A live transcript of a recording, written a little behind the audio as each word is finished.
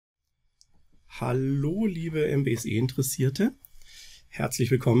Hallo, liebe MBSE-Interessierte.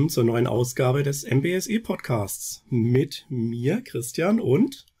 Herzlich willkommen zur neuen Ausgabe des MBSE-Podcasts mit mir, Christian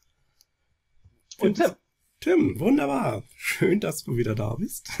und Tim. Tim, wunderbar. Schön, dass du wieder da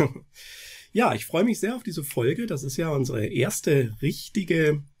bist. Ja, ich freue mich sehr auf diese Folge. Das ist ja unsere erste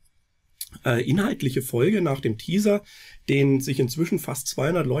richtige inhaltliche Folge nach dem Teaser, den sich inzwischen fast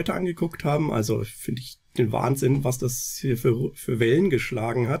 200 Leute angeguckt haben. Also finde ich den Wahnsinn, was das hier für Wellen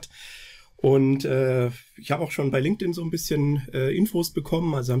geschlagen hat. Und ich habe auch schon bei LinkedIn so ein bisschen Infos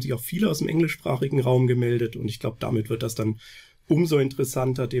bekommen. Also haben sich auch viele aus dem englischsprachigen Raum gemeldet. Und ich glaube, damit wird das dann umso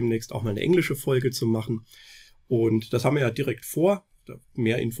interessanter, demnächst auch mal eine englische Folge zu machen. Und das haben wir ja direkt vor.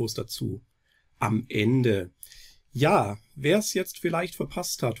 Mehr Infos dazu am Ende. Ja, wer es jetzt vielleicht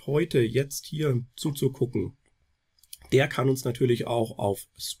verpasst hat, heute jetzt hier zuzugucken, der kann uns natürlich auch auf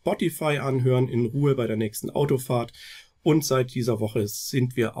Spotify anhören, in Ruhe bei der nächsten Autofahrt. Und seit dieser Woche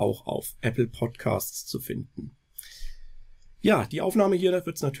sind wir auch auf Apple Podcasts zu finden. Ja, die Aufnahme hier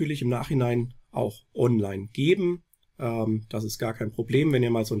wird es natürlich im Nachhinein auch online geben. Das ist gar kein Problem, wenn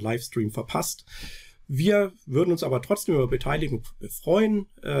ihr mal so einen Livestream verpasst. Wir würden uns aber trotzdem über Beteiligung freuen.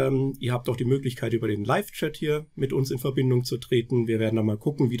 Ihr habt auch die Möglichkeit, über den Live-Chat hier mit uns in Verbindung zu treten. Wir werden dann mal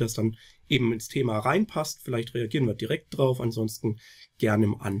gucken, wie das dann eben ins Thema reinpasst. Vielleicht reagieren wir direkt drauf. Ansonsten gerne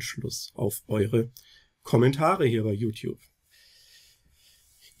im Anschluss auf eure Kommentare hier bei YouTube.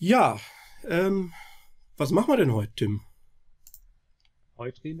 Ja, was machen wir denn heute, Tim?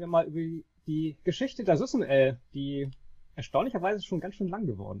 Heute reden wir mal über die Geschichte der SysML, die erstaunlicherweise schon ganz schön lang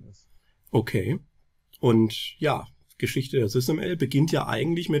geworden ist. Okay. Und ja, Geschichte der SysML beginnt ja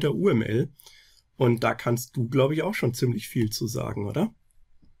eigentlich mit der UML. Und da kannst du, glaube ich, auch schon ziemlich viel zu sagen, oder?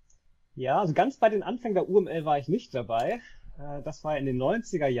 Ja, also ganz bei den Anfängen der UML war ich nicht dabei. Das war in den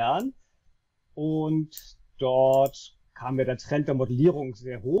 90er Jahren. Und dort kam ja der Trend der Modellierung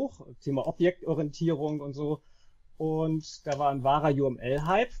sehr hoch. Thema Objektorientierung und so. Und da war ein wahrer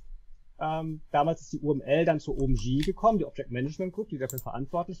UML-Hype. Damals ist die UML dann zur OMG gekommen, die Object Management Group, die dafür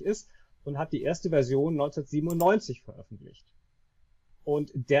verantwortlich ist, und hat die erste Version 1997 veröffentlicht. Und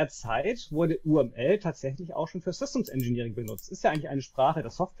derzeit wurde UML tatsächlich auch schon für Systems Engineering benutzt. Ist ja eigentlich eine Sprache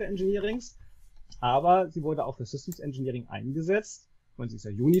des Software Engineerings, aber sie wurde auch für Systems Engineering eingesetzt. Sie ist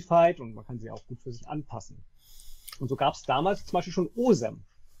ja unified und man kann sie auch gut für sich anpassen. Und so gab es damals zum Beispiel schon OSEM.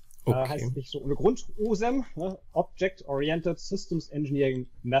 Okay. Heißt nicht so ohne Grund OSEM, ne? Object Oriented Systems Engineering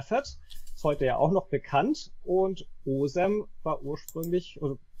Method. Ist heute ja auch noch bekannt. Und OSEM war ursprünglich,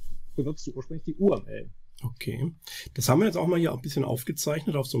 oder benutzte ursprünglich die UML. Okay. Das haben wir jetzt auch mal hier ein bisschen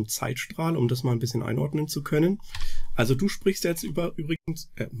aufgezeichnet auf so einem Zeitstrahl, um das mal ein bisschen einordnen zu können. Also du sprichst jetzt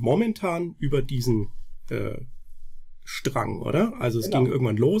übrigens momentan über diesen Strang, oder? Also es ging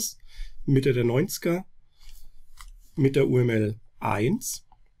irgendwann los, Mitte der 90er, mit der UML 1.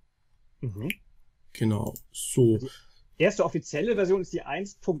 Mhm. Genau, so. Also erste offizielle Version ist die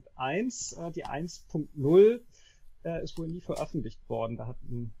 1.1, die 1.0 ist wohl nie veröffentlicht worden. Da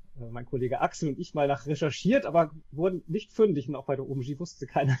hatten mein Kollege Axel und ich mal nach recherchiert, aber wurden nicht fündig. Und auch bei der OMG wusste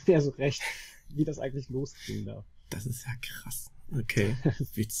keiner mehr so recht, wie das eigentlich losging da. Das ist ja krass. Okay,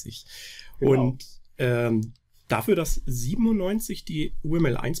 witzig. Genau. Und dafür, dass 97 die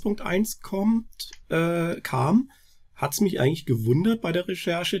UML 1.1 kam, hat es mich eigentlich gewundert bei der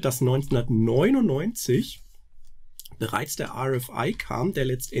Recherche, dass 1999 bereits der RFI kam, der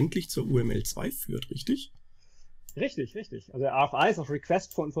letztendlich zur UML 2 führt, richtig? Richtig. Also der RFI ist auch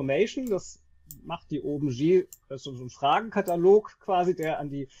Request for Information. Das macht die OMG, das ist so ein Fragenkatalog quasi, der an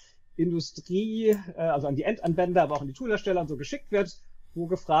die Industrie, also an die Endanwender, aber auch an die Toolhersteller und so geschickt wird, wo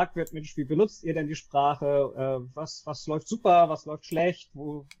gefragt wird, Mensch, wie benutzt ihr denn die Sprache? Was läuft super, was läuft schlecht?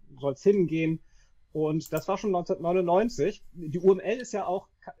 Wo soll es hingehen? Und das war schon 1999. Die UML ist ja auch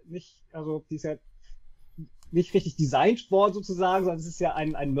nicht, also die ist ja nicht richtig designt worden sozusagen, sondern es ist ja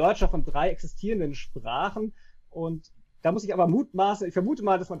ein Merger von 3 existierenden Sprachen. Und da muss ich aber mutmaßen, ich vermute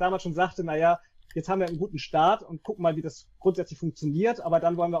mal, dass man damals schon sagte, naja, jetzt haben wir einen guten Start und gucken mal, wie das grundsätzlich funktioniert, aber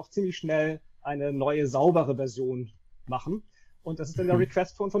dann wollen wir auch ziemlich schnell eine neue, saubere Version machen. Und das ist dann der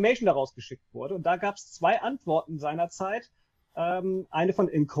Request for Information, der rausgeschickt wurde. Und da gab es 2 Antworten seinerzeit. Eine von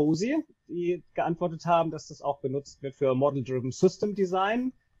Incosi, die geantwortet haben, dass das auch benutzt wird für Model-Driven System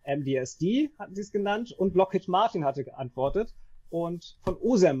Design, MDSD hatten sie es genannt, und Lockheed Martin hatte geantwortet und von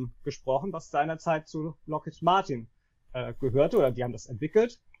OSEM gesprochen, was seinerzeit zu Lockheed Martin gehörte, oder die haben das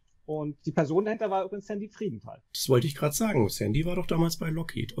entwickelt. Und die Person dahinter war übrigens Sandy Friedenthal. Das wollte ich gerade sagen. Sandy war doch damals bei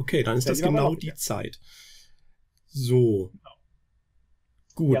Lockheed. Okay, dann ist Sandy das genau die Zeit. So. Genau.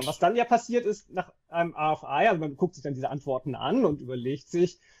 Gut. Ja, und was dann ja passiert ist nach einem RFI, also man guckt sich dann diese Antworten an und überlegt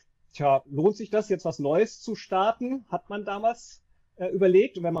sich, tja, lohnt sich das jetzt was Neues zu starten? Hat man damals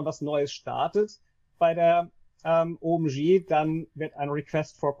überlegt. Und wenn man was Neues startet bei der OMG, dann wird ein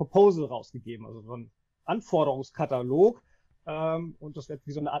Request for Proposal rausgegeben, also so ein Anforderungskatalog. Und das wird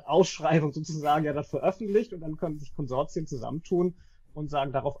wie so eine Art Ausschreibung sozusagen ja dann veröffentlicht. Und dann können sich Konsortien zusammentun und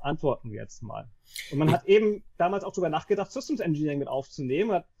sagen, darauf antworten wir jetzt mal. Und man hat eben damals auch darüber nachgedacht, Systems Engineering mit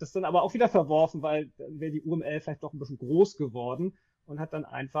aufzunehmen, hat das dann aber auch wieder verworfen, weil dann wäre die UML vielleicht doch ein bisschen groß geworden und hat dann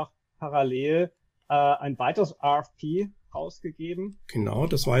einfach parallel ein weiteres RFP rausgegeben. Genau,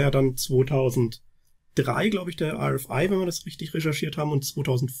 das war ja dann 2003, glaube ich, der RFI, wenn wir das richtig recherchiert haben, und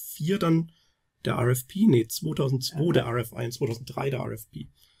 2004 dann der RFP, 2002 der RFI und 2003 der RFP.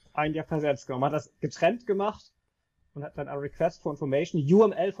 Ein Jahr versetzt, genau. Man hat das getrennt gemacht und hat dann ein Request for Information,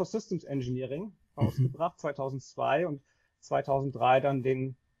 UML for Systems Engineering, rausgebracht, 2002 und 2003 dann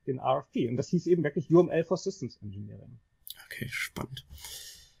den RFP. Und das hieß eben wirklich UML for Systems Engineering. Okay, spannend.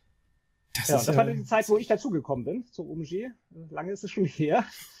 Das war die Zeit, wo ich dazugekommen bin, zur OMG. Lange ist es schon her.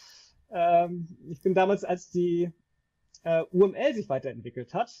 Ich bin damals, als die UML sich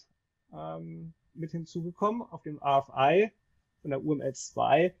weiterentwickelt hat, mit hinzugekommen. Auf dem RFI von der UML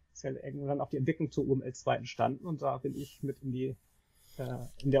 2 ist ja irgendwann auch die Entwicklung zur UML 2 entstanden und da bin ich mit in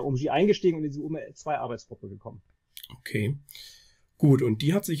der OMG eingestiegen und in diese UML 2 Arbeitsgruppe gekommen. Okay. Gut, und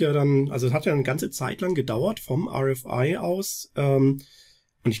die hat sich ja dann, also es hat ja eine ganze Zeit lang gedauert vom RFI aus.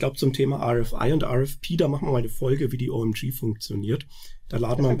 Und ich glaube, zum Thema RFI und RFP, da machen wir mal eine Folge, wie die OMG funktioniert. Da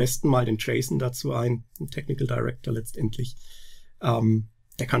laden wir am besten mal den Jason dazu ein, den Technical Director letztendlich.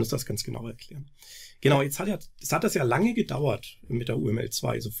 Der kann uns das ganz genau erklären. Genau, es hat das ja lange gedauert mit der UML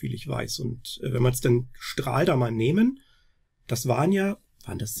 2, so viel ich weiß. Und wenn wir jetzt den Strahl da mal nehmen, waren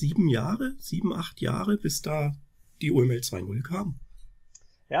das 7, 8 Jahre, bis da die UML 2.0 kam?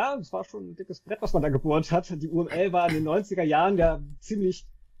 Ja, das war schon ein dickes Brett, was man da gebohrt hat. Die UML war in den 90er Jahren ja ziemlich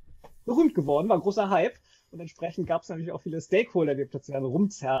berühmt geworden, war ein großer Hype. Und entsprechend gab es natürlich auch viele Stakeholder, die plötzlich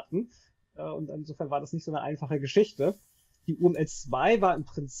rumzerrten. Und insofern war das nicht so eine einfache Geschichte. Die UML 2 war im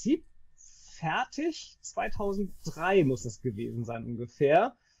Prinzip fertig. 2003 muss es gewesen sein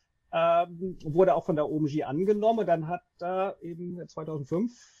ungefähr. Wurde auch von der OMG angenommen. Und dann hat da eben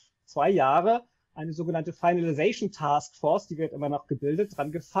 2005, 2 Jahre, eine sogenannte Finalization Task Force, die wird immer noch gebildet,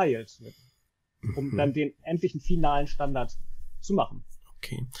 dran gefeilt, um dann den endlichen finalen Standard zu machen.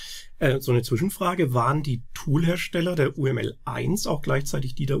 Okay. So eine Zwischenfrage, waren die Toolhersteller der UML 1 auch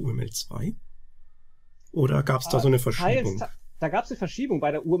gleichzeitig die der UML 2? Oder gab es da so eine Verschiebung? Da gab es eine Verschiebung.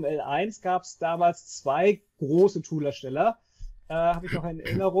 Bei der UML 1 gab es damals 2 große Toolhersteller. Habe ich noch in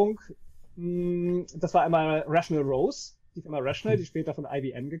Erinnerung. Das war einmal Rational Rose, die Firma Rational, die später von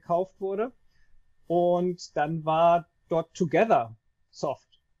IBM gekauft wurde. Und dann war dort Together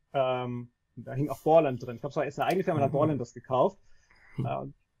Soft. Da hing auch Borland drin. Ich glaube, es war jetzt eine eigene Firma, da hat Borland das gekauft.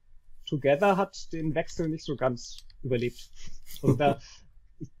 Together hat den Wechsel nicht so ganz überlebt. Und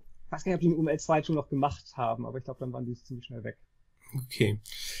ich weiß gar nicht, ob die ein UML 2-Tool noch gemacht haben, aber ich glaube, dann waren die ziemlich schnell weg. Okay.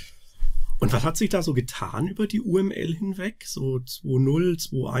 Und was hat sich da so getan über die UML hinweg? So 2.0,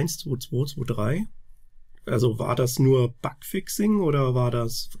 2.1, 2.2, 2.3? Also war das nur Bugfixing oder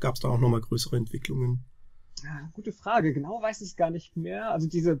gab es da auch nochmal größere Entwicklungen? Ja, gute Frage. Genau weiß ich es gar nicht mehr. Also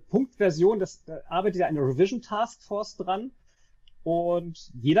diese Punktversion, da arbeitet ja eine Revision Task Force dran.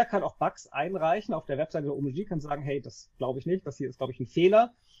 Und jeder kann auch Bugs einreichen. Auf der Webseite der OMG kann sagen, hey, das glaube ich nicht, das hier ist, glaube ich, ein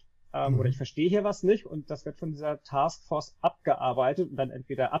Fehler. Oder ich verstehe hier was nicht. Und das wird von dieser Taskforce abgearbeitet und dann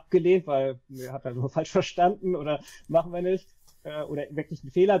entweder abgelehnt, weil wir hat er nur falsch verstanden oder machen wir nicht. Oder wirklich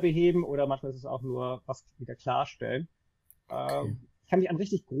einen Fehler beheben oder manchmal ist es auch nur was wieder klarstellen. Okay. Ich kann mich an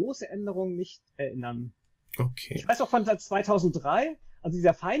richtig große Änderungen nicht erinnern. Okay. Ich weiß auch von 2003, also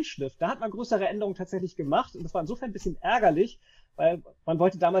dieser Feinschliff, da hat man größere Änderungen tatsächlich gemacht und das war insofern ein bisschen ärgerlich, weil man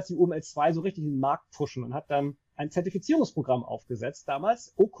wollte damals die UML 2 so richtig in den Markt pushen und hat dann ein Zertifizierungsprogramm aufgesetzt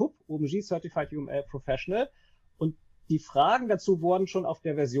damals, OCUP, OMG Certified UML Professional, und die Fragen dazu wurden schon auf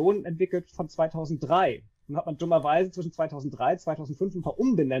der Version entwickelt von 2003. Dann hat man dummerweise zwischen 2003 und 2005 ein paar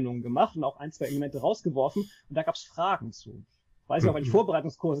Umbenennungen gemacht und auch 1, 2 Elemente rausgeworfen und da gab es Fragen zu. Weiß ich auch, weil ich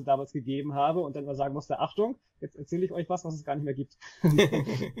Vorbereitungskurse damals gegeben habe und dann mal sagen musste, Achtung, jetzt erzähle ich euch was es gar nicht mehr gibt.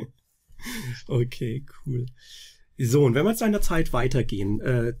 Okay, cool. So, und wenn wir jetzt in der Zeit weitergehen,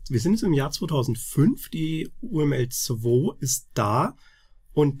 wir sind jetzt im Jahr 2005, die UML 2 ist da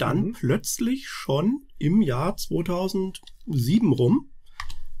und dann plötzlich schon im Jahr 2007 rum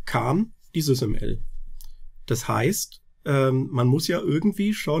kam die SysML. Das heißt, man muss ja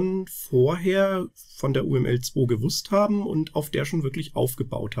irgendwie schon vorher von der UML 2 gewusst haben und auf der schon wirklich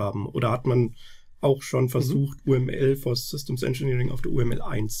aufgebaut haben. Oder hat man auch schon versucht, UML for Systems Engineering auf der UML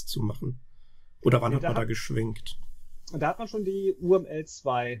 1 zu machen? Oder wann hat man da geschwenkt? Da hat man schon die UML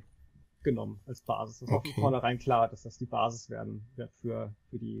 2 genommen als Basis. Das war von vornherein klar, dass das die Basis werden wird für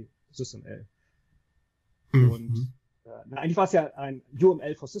die SysML. Und eigentlich war es ja ein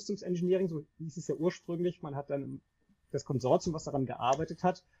UML for Systems Engineering, so hieß es ja ursprünglich. Man hat dann das Konsortium, was daran gearbeitet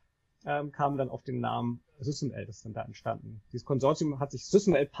hat, kam dann auf den Namen SysML, das ist dann da entstanden. Dieses Konsortium hat sich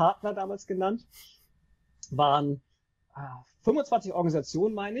SysML Partner damals genannt, waren 25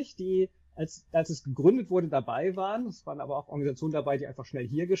 Organisationen, meine ich, die, als es gegründet wurde, dabei waren. Es waren aber auch Organisationen dabei, die einfach schnell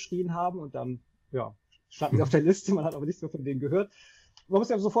hier geschrien haben und dann, ja, standen sie auf der Liste, man hat aber nichts mehr von denen gehört. Man muss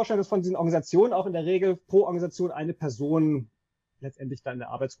sich aber so vorstellen, dass von diesen Organisationen auch in der Regel pro Organisation eine Person letztendlich dann in der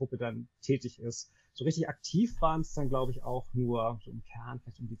Arbeitsgruppe dann tätig ist. So richtig aktiv waren es dann, glaube ich, auch nur so im Kern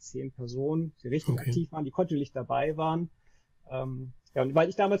vielleicht um die 10 Personen, die richtig aktiv waren, die kontinuierlich dabei waren. Ja, und weil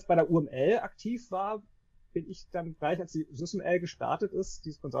ich damals bei der UML aktiv war, bin ich dann gleich, als die SysML gestartet ist,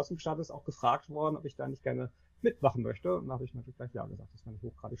 dieses Konsortium gestartet ist, auch gefragt worden, ob ich da nicht gerne mitmachen möchte. Und da habe ich natürlich gleich ja gesagt. Das fand ich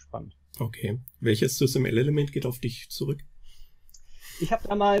hochgradig spannend. Okay. Welches SysML-Element geht auf dich zurück? Ich habe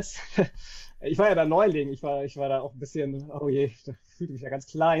damals, ich war ja der Neuling, ich war da auch ein bisschen, oh je, ich fühlte mich ja ganz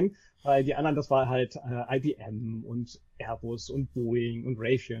klein, weil die anderen, das war halt IBM und Airbus und Boeing und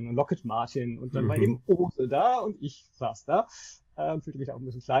Raytheon und Lockheed Martin und dann war eben Ose da und ich saß da, fühlte mich auch ein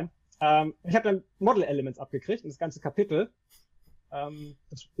bisschen klein. Ich habe dann Model Elements abgekriegt und das ganze Kapitel,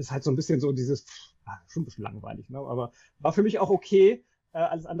 das ist halt so ein bisschen so dieses, schon ein bisschen langweilig, ne? Aber war für mich auch okay.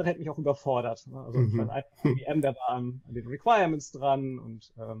 Alles andere hätte mich auch überfordert. Ne? Also ich war IBM, der war an den Requirements dran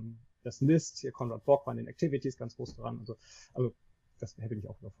und das NIST, hier Conrad Bock war an den Activities ganz groß dran. Also das hätte mich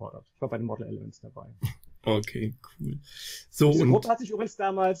auch überfordert. Ich war bei den Model Elements dabei. Okay, cool. So, diese Gruppe hat sich übrigens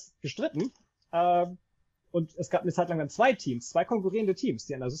damals gestritten und es gab eine Zeit lang dann 2 Teams, 2 konkurrierende Teams,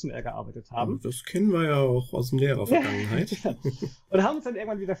 die an der SysML gearbeitet haben. Das kennen wir ja auch aus dem Lehrervergangenheit. Ja. Und haben uns dann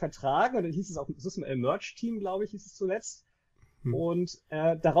irgendwann wieder vertragen und dann hieß es auch SysML Merge Team, glaube ich, hieß es zuletzt. Und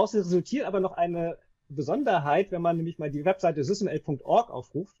daraus resultiert aber noch eine Besonderheit, wenn man nämlich mal die Webseite sysml.org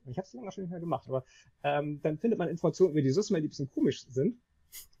aufruft. Ich habe es lange schon nicht mehr gemacht, aber dann findet man Informationen über die SysML, die ein bisschen komisch sind.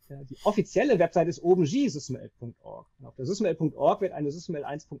 Die offizielle Webseite ist OpenGSysML.org. Und auf der sysml.org wird eine SysML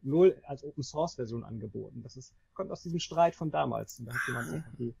 1.0 als Open-Source-Version angeboten. Das kommt aus diesem Streit von damals. Und da hat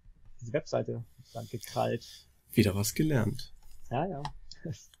jemand diese Webseite dann gekrallt. Wieder was gelernt. Ja, ja.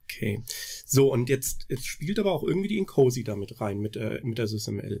 Okay. So, und jetzt spielt aber auch irgendwie die Incosi damit rein, mit der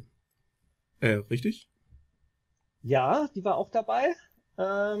SysML. Richtig? Ja, die war auch dabei.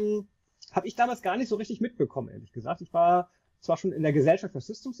 Habe ich damals gar nicht so richtig mitbekommen, ehrlich gesagt. Ich war zwar schon in der Gesellschaft für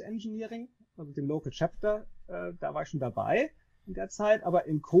Systems Engineering, also dem Local Chapter, da war ich schon dabei in der Zeit, aber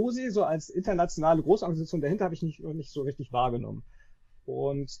Incosi, so als internationale Großorganisation dahinter, habe ich nicht so richtig wahrgenommen.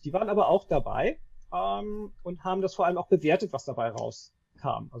 Und die waren aber auch dabei und haben das vor allem auch bewertet, was dabei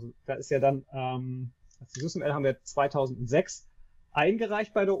rauskam. Also da ist ja dann, die SysML haben wir 2006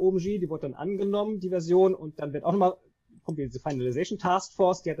 eingereicht bei der OMG, die wurde dann angenommen, die Version, und dann wird auch nochmal, kommt diese Finalization Task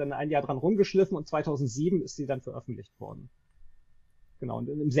Force, die hat dann ein Jahr dran rumgeschliffen und 2007 ist sie dann veröffentlicht worden. Genau, und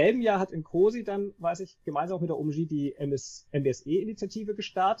im selben Jahr hat Incosi dann, weiß ich, gemeinsam auch mit der OMG die MBSE-Initiative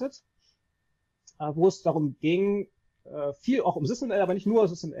gestartet, wo es darum ging, viel auch um SysML, aber nicht nur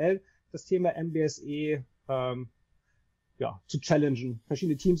SysML, das Thema MBSE zu challengen,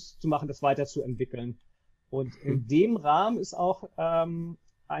 verschiedene Teams zu machen, das weiterzuentwickeln. Und in dem Rahmen ist auch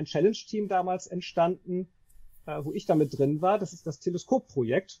ein Challenge-Team damals entstanden, wo ich damit drin war. Das ist das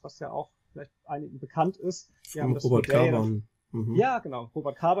Teleskop-Projekt, was ja auch vielleicht einigen bekannt ist. Wir haben das Robert Kaban. Ja, genau.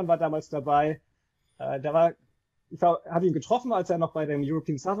 Robert Kaban war damals dabei. Ich habe ihn getroffen, als er noch bei dem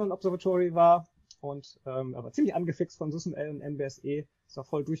European Southern Observatory war. Und er war ziemlich angefixt von SysML und MBSE. Ist auch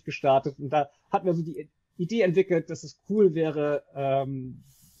voll durchgestartet. Und da hatten wir so die Idee entwickelt, dass es cool wäre,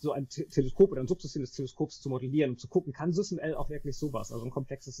 so ein Teleskop oder ein Subsystem des Teleskops zu modellieren und zu gucken, kann SysML auch wirklich sowas, also ein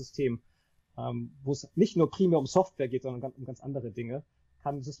komplexes System, wo es nicht nur primär um Software geht, sondern um ganz andere Dinge,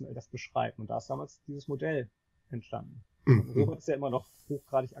 kann SysML das beschreiben. Und da ist damals dieses Modell entstanden. Robert ist ja immer noch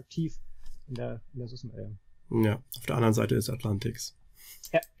hochgradig aktiv in der SysML. Ja, auf der anderen Seite des Atlantiks.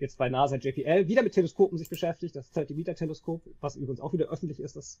 Ja, jetzt bei NASA JPL wieder mit Teleskopen sich beschäftigt, das 30-Meter-Teleskop, was übrigens auch wieder öffentlich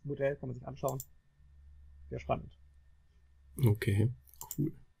ist, das Modell, kann man sich anschauen. Sehr spannend. Okay,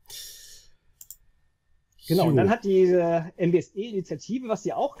 cool. Genau, und dann hat diese MBSE-Initiative, was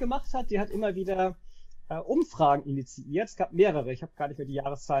sie auch gemacht hat, die hat immer wieder Umfragen initiiert. Es gab mehrere, ich habe gar nicht mehr die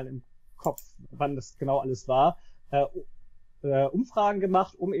Jahreszahlen im Kopf, wann das genau alles war. Umfragen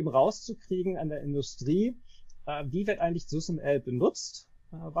gemacht, um eben rauszukriegen an der Industrie, wie wird eigentlich SysML benutzt,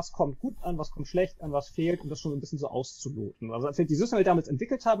 was kommt gut an, was kommt schlecht an, was fehlt, um das schon ein bisschen so auszuloten. Also als wir die SysML damals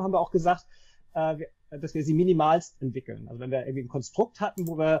entwickelt haben, haben wir auch gesagt, dass wir sie minimalst entwickeln. Also wenn wir irgendwie ein Konstrukt hatten,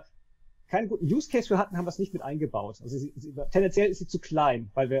 wo wir keinen guten Use Case für hatten, haben wir es nicht mit eingebaut. Also tendenziell ist sie zu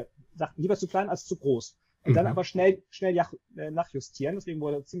klein, weil wir sagten, lieber zu klein als zu groß. Und dann aber schnell nachjustieren. Deswegen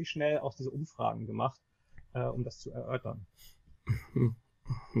wurde ziemlich schnell auch diese Umfragen gemacht, um das zu erörtern.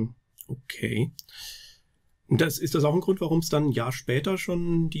 Okay. Und ist das auch ein Grund, warum es dann ein Jahr später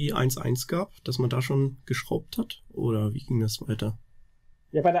schon die 1.1 gab, dass man da schon geschraubt hat? Oder wie ging das weiter?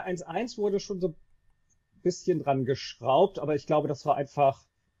 Ja, bei der 1.1 wurde schon so ein bisschen dran geschraubt, aber ich glaube, das war einfach,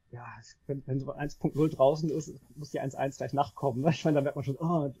 ja, wenn so 1.0 draußen ist, muss die 1.1 gleich nachkommen. Ne? Ich meine, da merkt man schon,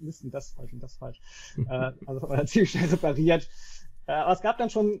 oh, Mist, und das falsch und das falsch. Also hat man dann ziemlich schnell separiert. Aber es gab dann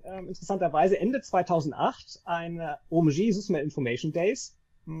schon interessanterweise Ende 2008 eine OMG SysML Information Days.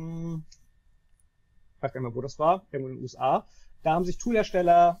 Ich weiß gar nicht mehr, wo das war, irgendwo in den USA. Da haben sich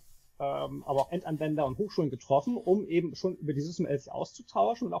Toolhersteller, aber auch Endanwender und Hochschulen getroffen, um eben schon über die SysML sich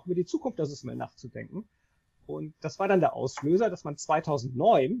auszutauschen und auch über die Zukunft der SysML nachzudenken. Und das war dann der Auslöser, dass man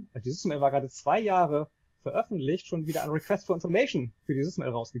 2009, die SysML war gerade 2 Jahre veröffentlicht, schon wieder ein Request for Information für die SysML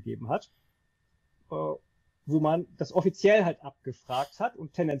rausgegeben hat, wo man das offiziell halt abgefragt hat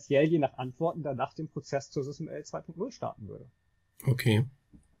und tendenziell je nach Antworten danach den Prozess zur SysML 2.0 starten würde. Okay.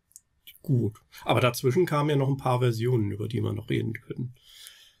 Gut. Aber dazwischen kamen ja noch ein paar Versionen, über die wir noch reden können.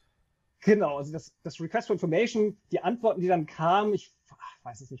 Genau, also das Request for Information, die Antworten, die dann kamen, ich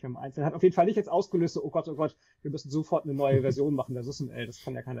weiß es nicht mehr im Einzelnen, hat auf jeden Fall nicht jetzt ausgelöst, oh Gott, wir müssen sofort eine neue Version machen der SysML, das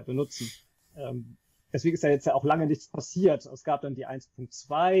kann ja keiner benutzen. Deswegen ist da jetzt ja auch lange nichts passiert. Es gab dann die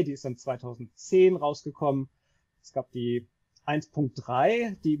 1.2, die ist dann 2010 rausgekommen. Es gab die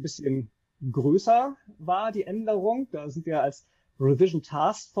 1.3, die ein bisschen größer war, die Änderung. Da sind wir als Revision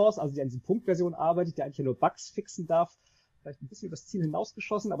Task Force, also die an dieser Punktversion arbeitet, die eigentlich nur Bugs fixen darf, vielleicht ein bisschen über das Ziel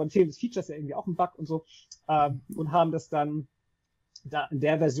hinausgeschossen, aber ein fehlendes Feature ist ja irgendwie auch ein Bug und so, und haben das dann da in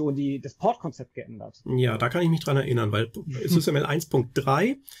der Version das Port-Konzept geändert. Ja, da kann ich mich dran erinnern, weil SysML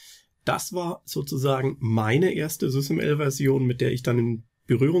 1.3, das war sozusagen meine erste SysML-Version, mit der ich dann in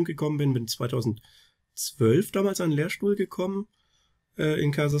Berührung gekommen bin 2012 damals an den Lehrstuhl gekommen,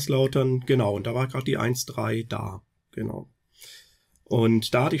 in Kaiserslautern, genau, und da war gerade die 1.3 da, genau.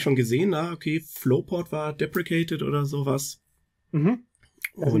 Und da hatte ich schon gesehen, okay, Flowport war deprecated oder sowas. Mhm.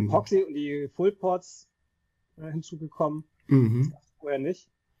 Da sind Proxy und die Fullports hinzugekommen. Das gab es vorher nicht.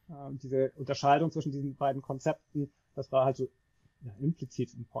 Diese Unterscheidung zwischen diesen beiden Konzepten, das war halt so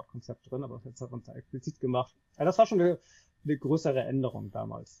implizit im Port-Konzept drin, aber jetzt hat man es da explizit gemacht. Ja, das war schon eine größere Änderung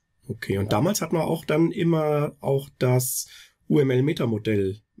damals. Okay, und damals hat man auch dann immer auch das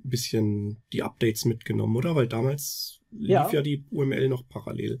UML-Metamodell ein bisschen die Updates mitgenommen, oder? Weil damals lief ja die UML noch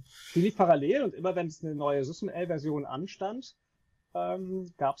parallel. Die lief parallel und immer wenn es eine neue SysML-Version anstand,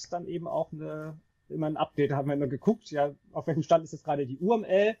 gab es dann eben auch immer ein Update. Da haben wir immer geguckt, ja, auf welchem Stand ist jetzt gerade die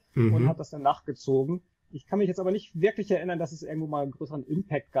UML und hat das dann nachgezogen. Ich kann mich jetzt aber nicht wirklich erinnern, dass es irgendwo mal einen größeren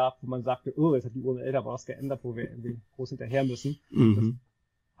Impact gab, wo man sagte, oh, jetzt hat die UML da was geändert, wo wir irgendwie groß hinterher müssen. Das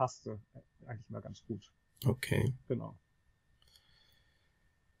passte eigentlich mal ganz gut. Okay. Genau.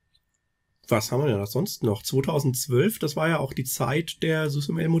 Was haben wir denn da sonst noch? 2012, das war ja auch die Zeit der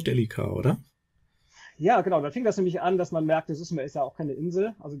SysML Modelica, oder? Ja, genau. Da fing das nämlich an, dass man merkte, SysML ist ja auch keine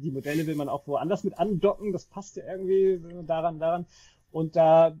Insel. Also die Modelle will man auch woanders mit andocken. Das passt ja irgendwie daran. Und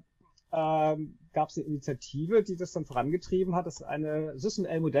da gab es eine Initiative, die das dann vorangetrieben hat, dass es eine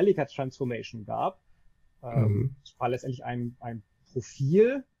SysML Modelica Transformation gab. Das war letztendlich ein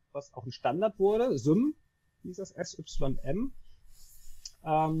Profil, was auch ein Standard wurde. SYM hieß das, SYM.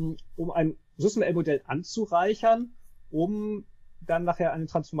 Um ein SysML-Modell anzureichern, um dann nachher eine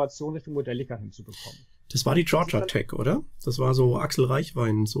Transformation Richtung Modelica hinzubekommen. Das war die Georgia Tech, oder? Das war so Axel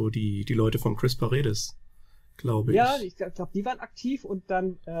Reichwein, so die Leute von Chris Paredes, glaube ich. Ja, ich glaube, die waren aktiv und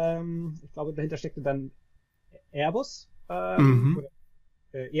dann, ich glaube, dahinter steckte dann Airbus, oder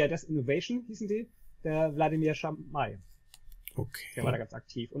ERDS Innovation hießen die, der Wladimir Schamai. Okay. Der war da ganz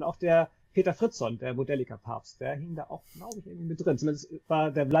aktiv. Und auch der Peter Fritzson, der Modelica-Papst, der hing da auch, glaube ich, irgendwie mit drin. Zumindest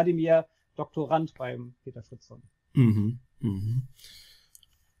war der Wladimir Doktorand beim Peter Fritzson.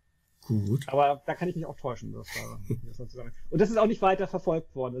 Gut. Aber da kann ich mich auch täuschen. Das war zusammen. Und das ist auch nicht weiter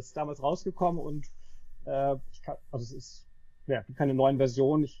verfolgt worden. Das ist damals rausgekommen und es ist gibt keine neuen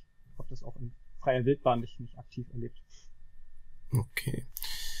Versionen. Ich habe das auch in freier Wildbahn nicht aktiv erlebt. Okay.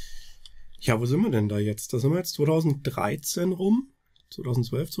 Ja, wo sind wir denn da jetzt? Da sind wir jetzt 2013 rum.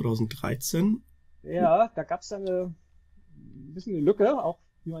 2012, 2013. Ja, da gab es dann ein bisschen eine Lücke, auch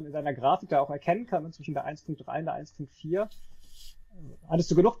wie man in seiner Grafik da auch erkennen kann, zwischen der 1.3 und der 1.4.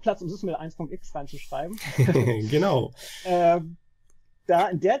 Hattest du genug Platz, um SysML 1.x reinzuschreiben? Genau. Da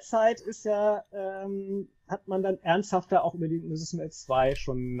in der Zeit ist ja, hat man dann ernsthafter auch über die SysML 2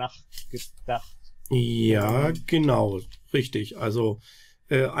 schon nachgedacht. Ja, genau, richtig. Also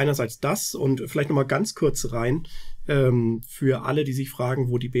einerseits das und vielleicht nochmal ganz kurz rein für alle, die sich fragen,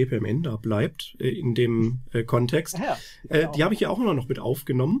 wo die BPMN da bleibt in dem Kontext. Die habe ich ja auch noch mit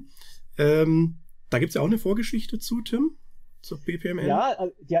aufgenommen. Da gibt's ja auch eine Vorgeschichte zu, Tim, zur BPMN. Ja,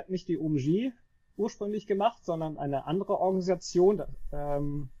 also die hat nicht die OMG ursprünglich gemacht, sondern eine andere Organisation.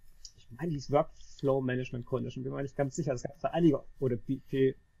 Ich meine, die ist Workflow Management Coalition, bin mir nicht ganz sicher. Es gab da einige, oder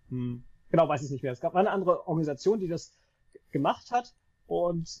genau, weiß ich nicht mehr. Es gab eine andere Organisation, die das gemacht hat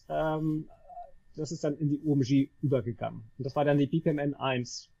und das ist dann in die OMG übergegangen. Und das war dann die BPMN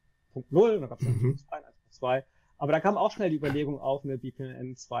 1.0 und da gab es dann 1.2. Aber da kam auch schnell die Überlegung auf, eine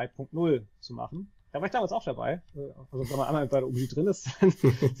BPMN 2.0 zu machen. Da war ich damals auch dabei. Also wenn man einmal bei der OMG drin ist, dann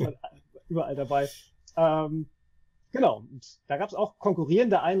ist man überall dabei. Genau. Und da gab es auch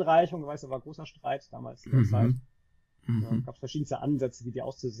konkurrierende Einreichungen. Da war großer Streit damals in der Zeit. Da gab es verschiedenste Ansätze, wie die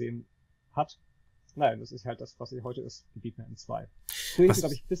auszusehen hat. Nein, das ist halt das, was sie heute ist, die BPMN 2. Übrigens,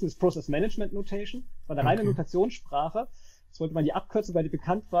 glaube ich, Business Process Management Notation. Das war eine reine Notationssprache. Das wollte man die Abkürzung, weil die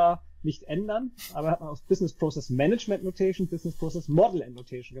bekannt war, nicht ändern. Aber hat man aus Business Process Management Notation Business Process Model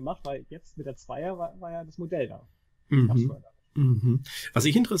Notation gemacht, weil jetzt mit der Zweier war ja das Modell da. Was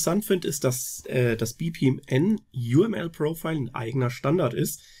ich interessant finde, ist, dass das BPMN UML Profile ein eigener Standard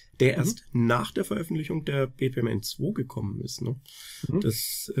ist, der erst nach der Veröffentlichung der BPMN 2 gekommen ist. Ne?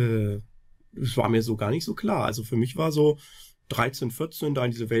 Das war mir so gar nicht so klar. Also für mich war so 13, 14 da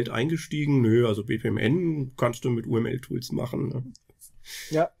in diese Welt eingestiegen. Nö, also BPMN kannst du mit UML-Tools machen. Ne?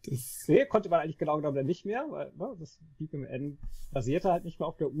 Ja, nee, konnte man eigentlich genau genommen dann nicht mehr, weil das BPMN basierte halt nicht mehr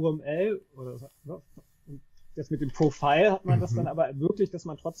auf der UML. Und das mit dem Profile hat man das dann aber ermöglicht, dass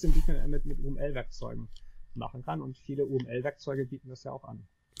man trotzdem BPMN mit UML-Werkzeugen machen kann. Und viele UML-Werkzeuge bieten das ja auch an.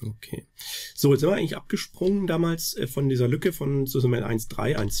 Okay. So, jetzt sind wir eigentlich abgesprungen damals von dieser Lücke von SysML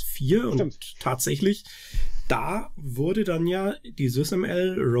 1.3, 1.4 und tatsächlich, da wurde dann ja die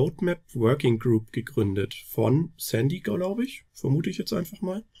SysML Roadmap Working Group gegründet von Sandy, glaube ich, vermute ich jetzt einfach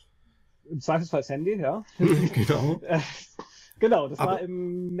mal. Im Zweifelsfall Sandy, ja. Genau. Genau, das war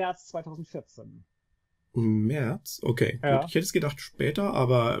im März 2014. Im März? Okay, gut. Ich hätte es gedacht später,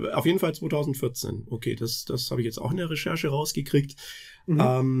 aber auf jeden Fall 2014. Okay, das habe ich jetzt auch in der Recherche rausgekriegt.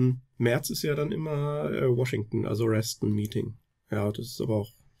 März ist ja dann immer Washington, also Reston Meeting. Ja, das ist aber auch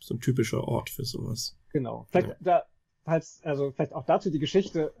so ein typischer Ort für sowas. Genau. Vielleicht auch dazu die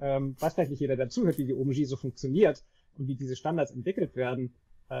Geschichte, weiß vielleicht nicht jeder, der zuhört, wie die OMG so funktioniert und wie diese Standards entwickelt werden.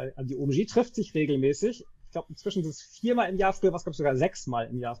 Also die OMG trifft sich regelmäßig. Ich glaube, inzwischen sind es 4-mal im Jahr, früher war es glaube ich sogar 6-mal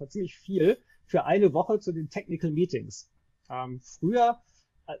im Jahr. Das war ziemlich viel für eine Woche zu den Technical Meetings. Früher,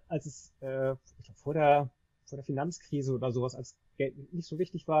 als es ich glaub, vor der Finanzkrise oder sowas, als Geld nicht so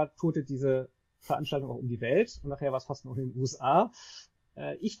wichtig war, tourte diese Veranstaltung auch um die Welt und nachher war es fast noch in den USA.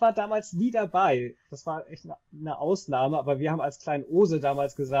 Ich war damals nie dabei. Das war echt eine Ausnahme, aber wir haben als kleinen Ose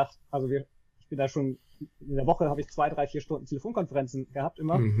damals gesagt, also ich bin da schon, in der Woche habe ich 2, 3, 4 Stunden Telefonkonferenzen gehabt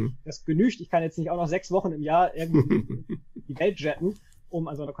immer. Das genügt. Ich kann jetzt nicht auch noch 6 Wochen im Jahr irgendwie die Welt jetten, um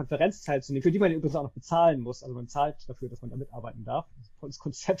an so einer Konferenz teilzunehmen, für die man übrigens auch noch bezahlen muss. Also man zahlt dafür, dass man da mitarbeiten darf. Das ist ein tolles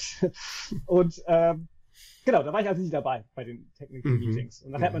Konzept. Und genau, da war ich also nicht dabei bei den Technical Meetings.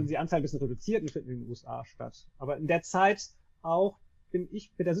 Und nachher hat man die Anzahl ein bisschen reduziert und findet in den USA statt. Aber in der Zeit auch bin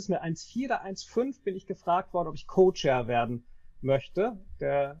ich mit der SysML 1.4 oder 1.5 bin ich gefragt worden, ob ich Co-Chair werden möchte,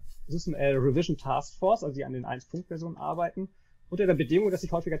 der SysML Revision Task Force, also die an den 1.-Versionen arbeiten, unter der Bedingung, dass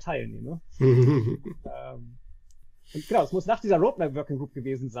ich häufiger teilnehme. Und genau, es muss nach dieser Roadmap Working Group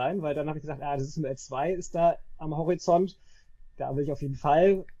gewesen sein, weil dann habe ich gesagt, das SysML 2 ist da am Horizont, da will ich auf jeden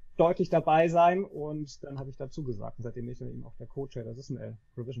Fall deutlich dabei sein und dann habe ich dazu gesagt und seitdem bin ich dann eben auch der Co-Chair der SysML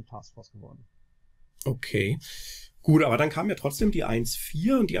Revision Task Force geworden. Okay. Gut, aber dann kam ja trotzdem die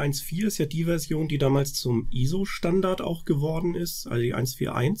 1.4 und die 1.4 ist ja die Version, die damals zum ISO-Standard auch geworden ist, also die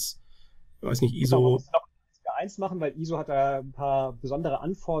 1.4.1. Ich weiß nicht, ISO... Man muss noch 1.4.1 machen, weil ISO hat da ein paar besondere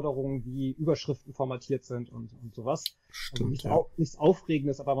Anforderungen, wie Überschriften formatiert sind und sowas. Stimmt, also nichts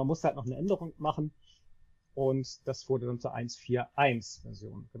Aufregendes, aber man muss halt noch eine Änderung machen und das wurde dann zur 1.4.1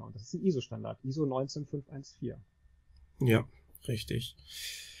 Version. Genau, das ist ein ISO-Standard, ISO 19514. Ja, richtig.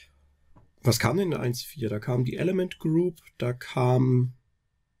 Was kam denn in der 1.4? Da kam die Element Group, da kam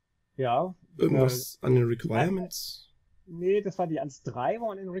irgendwas an den Requirements. Nee, das war die 1.3, wo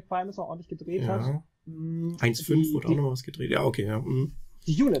man in den Requirements auch ordentlich gedreht hat. 1.5 wurde auch noch was gedreht. Ja, okay. Ja.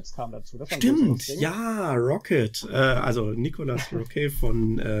 Die Units kamen dazu. Das war stimmt, ja, Rocket. Also Nicolas Rocket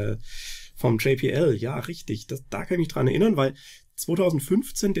vom JPL. Ja, richtig. Da kann ich mich dran erinnern, weil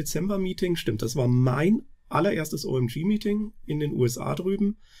 2015 Dezember-Meeting, stimmt, das war mein allererstes OMG-Meeting in den USA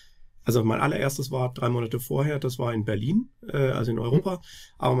drüben. Also mein allererstes war 3 Monate vorher, das war in Berlin, also in Europa.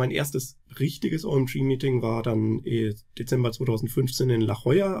 Aber mein erstes richtiges OMG-Meeting war dann Dezember 2015 in La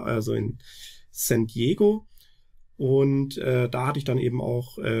Jolla, also in San Diego. Und da hatte ich dann eben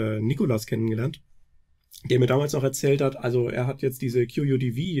auch Nicolas kennengelernt, der mir damals noch erzählt hat, also er hat jetzt diese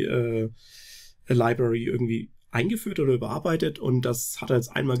QUDV Library irgendwie eingeführt oder überarbeitet und das hat er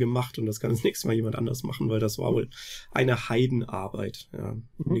jetzt einmal gemacht und das kann das nächste Mal jemand anders machen, weil das war wohl eine Heidenarbeit. Ja.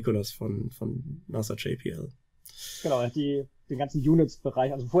 Nicolas von NASA JPL. Genau, er hat den ganzen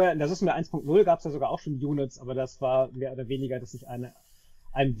Units-Bereich, also vorher in der SysML 1.0 gab es ja sogar auch schon Units, aber das war mehr oder weniger, dass ich einen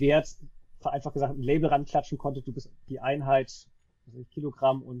Wert, vereinfacht gesagt, ein Label ranklatschen konnte, du bist die Einheit, also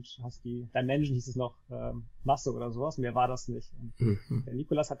Kilogramm und hast die Dimension, hieß es noch, Masse oder sowas, mehr war das nicht. Und der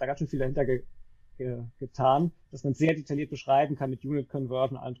Nicolas hat da ganz schön viel dahinter getan, dass man sehr detailliert beschreiben kann mit Unit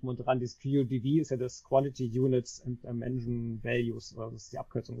Conversion, allem drum und dran. Dieses QUDV ist ja das Quantity Units and Dimension Values, oder das ist die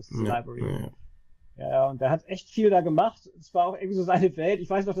Abkürzung, das ist die Library. Ja, und der hat echt viel da gemacht. Es war auch irgendwie so seine Welt. Ich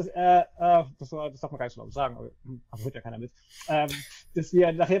weiß noch, dass das darf man gar nicht so laut sagen, aber hört ja keiner mit. Dass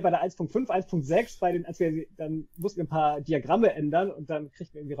wir nachher bei der 1.5, 1.6, dann mussten wir ein paar Diagramme ändern und dann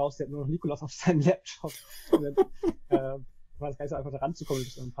kriegten wir irgendwie raus, der hat nur noch Nikolaus auf seinem Laptop. Und dann, war das gar nicht so einfach da ranzukommen,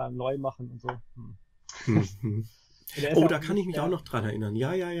 dass wir ein paar neu machen und so. Oh, da kann ich mich auch noch dran erinnern.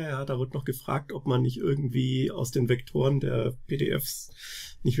 Ja, da wird noch gefragt, ob man nicht irgendwie aus den Vektoren der PDFs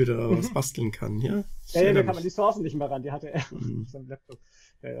nicht wieder was basteln kann, ja? Ja, da kann man die Sourcen nicht mehr ran, die hatte er auf seinem Laptop.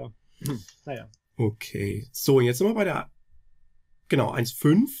 Ja. Naja. Okay, so, jetzt sind wir bei der,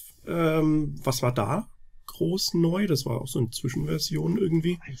 1.5. Was war da groß neu? Das war auch so eine Zwischenversion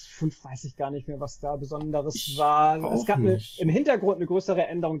irgendwie. 1.5 weiß ich gar nicht mehr, was da Besonderes war. Es gab im Hintergrund eine größere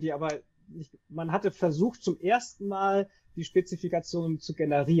Änderung, die aber man hatte versucht, zum ersten Mal die Spezifikation zu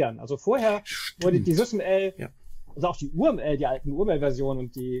generieren. Also vorher wurde die SysML, also auch die UML, die alten UML-Versionen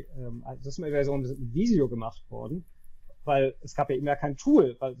und die SysML-Versionen sind mit Visio gemacht worden, weil es gab ja immer kein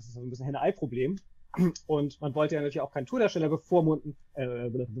Tool, weil das ist so ein bisschen Henne-Ei-Problem. Und man wollte ja natürlich auch keinen Toolhersteller bevorteilen,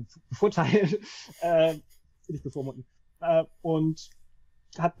 nicht bevormunden, und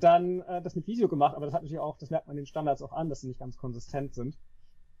hat dann das mit Visio gemacht, aber das hat natürlich auch, das merkt man den Standards auch an, dass sie nicht ganz konsistent sind.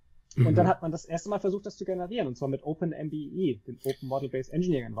 Und dann hat man das erste Mal versucht, das zu generieren, und zwar mit OpenMBE, den Open Model Based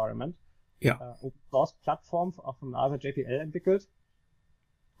Engineering Environment. Ja. Open Source Plattform, auch von NASA JPL entwickelt.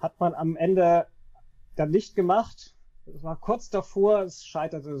 Hat man am Ende dann nicht gemacht. Es war kurz davor, es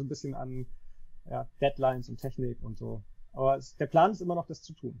scheiterte so ein bisschen an Deadlines und Technik und so. Aber der Plan ist immer noch, das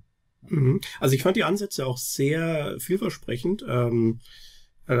zu tun. Also ich fand die Ansätze auch sehr vielversprechend. Da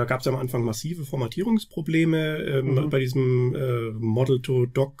gab es am Anfang massive Formatierungsprobleme bei diesem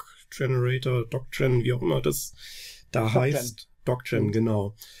Model-to-Doc-Generator, DocGen, wie auch immer das da heißt. DocGen,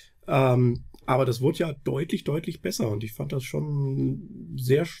 genau. Aber das wurde ja deutlich besser und ich fand das schon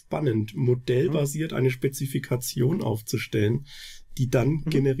sehr spannend, modellbasiert eine Spezifikation aufzustellen, die dann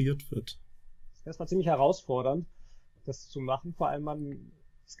generiert wird. Das war ziemlich herausfordernd, das zu machen. Vor allem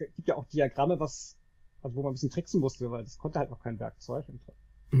es gibt ja auch Diagramme, wo man ein bisschen tricksen musste, weil das konnte halt noch kein Werkzeug.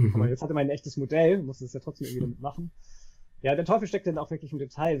 Aber jetzt hatte man ein echtes Modell, musste es ja trotzdem irgendwie damit machen. Ja, der Teufel steckt dann auch wirklich im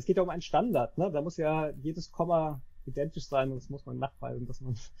Detail. Es geht ja um einen Standard, ne? Da muss ja jedes Komma identisch sein und das muss man nachweisen, dass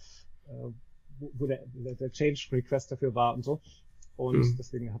man, wo der Change Request dafür war und so. Und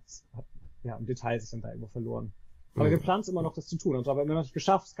deswegen hat im Detail sich dann da irgendwo verloren. Aber wir planen es immer noch, das zu tun. Und so haben wir immer noch nicht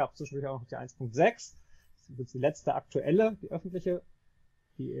geschafft. Es gab zwischendurch auch noch die 1.6. Das ist jetzt die letzte aktuelle, die öffentliche,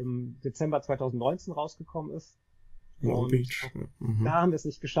 die im Dezember 2019 rausgekommen ist. Und da haben wir es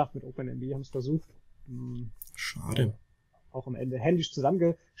nicht geschafft mit OpenMB, haben es versucht. Schade. Auch am Ende händisch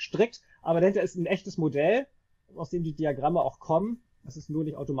zusammengestrickt. Aber dahinter ist ein echtes Modell, aus dem die Diagramme auch kommen. Das ist nur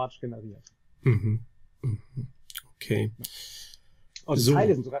nicht automatisch generiert. Okay. Und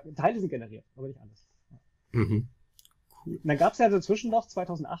Teile sind generiert, aber nicht alles. Cool. Und dann gab es ja dazwischen noch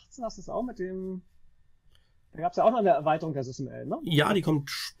 2018, hast du es auch mit dem, da gab es ja auch noch eine Erweiterung der SysML, ne? Ja, die kommt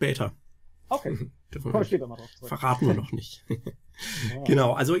später. Okay. Kommen wir später mal drauf zurück. Verraten wir noch nicht.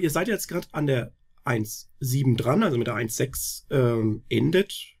 Genau, also ihr seid jetzt gerade an der 1.7 dran, also mit der 1.6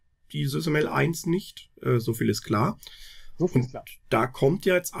 endet die SysML 1 nicht, so viel ist klar. So viel ist klar. Da kommt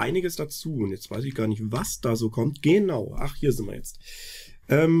ja jetzt einiges dazu und jetzt weiß ich gar nicht, was da so kommt. Genau, hier sind wir jetzt.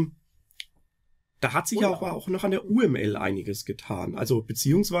 Da hat sich ja auch noch an der UML einiges getan, also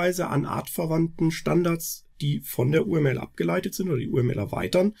beziehungsweise an artverwandten Standards, die von der UML abgeleitet sind oder die UML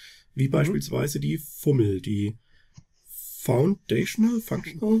erweitern, wie beispielsweise die FUML, die Foundational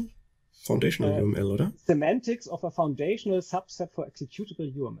UML, oder? Semantics of a Foundational Subset for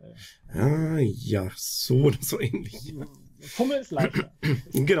Executable UML. Ja, so ähnlich. FUML ist leichter.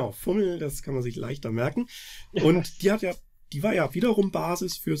 Genau, FUML, das kann man sich leichter merken. Und die hat ja die war ja wiederum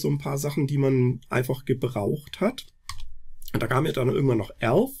Basis für so ein paar Sachen, die man einfach gebraucht hat. Und da kam ja dann irgendwann noch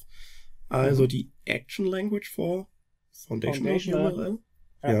ELF, also die Action Language for Foundational UML.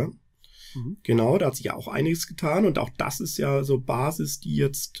 Ja. Genau, da hat sich ja auch einiges getan und auch das ist ja so Basis, die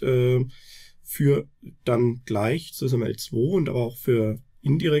jetzt für dann gleich SysML 2 und aber auch für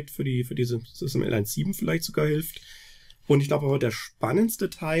indirekt für diese SysML 1.7 vielleicht sogar hilft. Und ich glaube aber der spannendste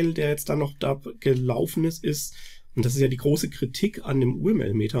Teil, der jetzt dann noch da gelaufen ist, und das ist ja die große Kritik an dem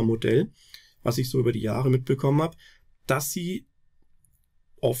UML-Metamodell, was ich so über die Jahre mitbekommen habe, dass sie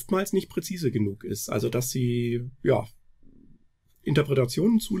oftmals nicht präzise genug ist. Also dass sie, ja,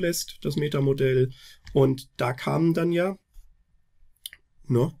 Interpretationen zulässt, das Metamodell. Und da kamen dann ja,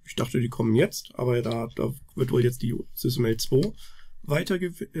 ich dachte, die kommen jetzt, aber da wird wohl jetzt die SysML 2 weiter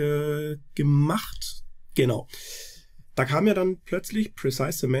gemacht. Genau. Da kam ja dann plötzlich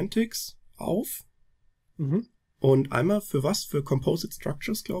Precise Semantics auf. Und einmal für was? Für Composite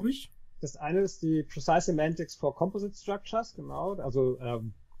Structures, glaube ich. Das eine ist die Precise Semantics for Composite Structures, genau. Also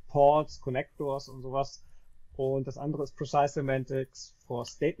Ports, Connectors und sowas. Und das andere ist Precise Semantics for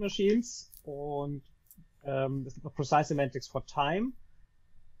State Machines und es gibt noch Precise Semantics for Time.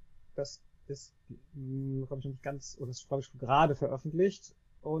 Das ist, glaube ich, noch nicht ganz, oder das ist, glaube ich, gerade veröffentlicht.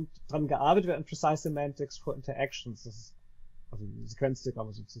 Und dran gearbeitet wird an Precise Semantics for Interactions. Das ist also ein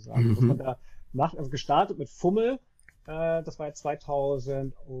Sequenzdiagramm sozusagen, was man da macht. Also gestartet mit Fummel. Das war ja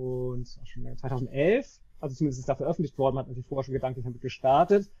 2011. Also zumindest ist da veröffentlicht worden. Man hat natürlich vorher schon gedanklich damit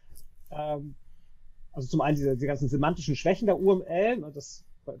gestartet. Also zum einen diese ganzen semantischen Schwächen der UML,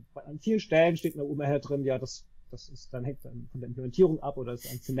 an vielen Stellen steht in der UML drin, ja, das hängt dann von der Implementierung ab oder ist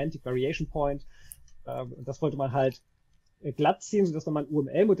ein Semantic Variation Point. Und das wollte man halt glatt ziehen, sodass wenn man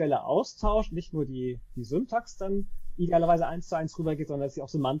UML-Modelle austauscht, nicht nur die Syntax dann idealerweise 1:1 rübergeht, sondern dass sie auch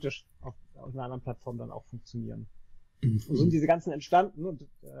semantisch auf einer anderen Plattform dann auch funktionieren. Und so sind diese ganzen entstanden und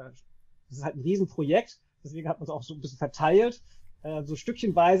das ist halt ein Riesenprojekt, deswegen hat man es auch so ein bisschen verteilt. So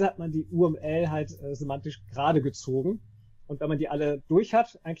stückchenweise hat man die UML halt semantisch gerade gezogen. Und wenn man die alle durch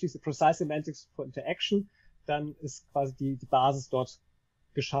hat, eigentlich die Precise Semantics for Interaction, dann ist quasi die Basis dort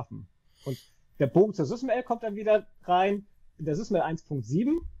geschaffen. Und der Bogen zur SysML kommt dann wieder rein. In der SysML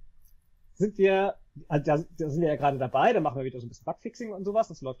 1.7 sind wir, also da sind wir ja gerade dabei, da machen wir wieder so ein bisschen Bugfixing und sowas,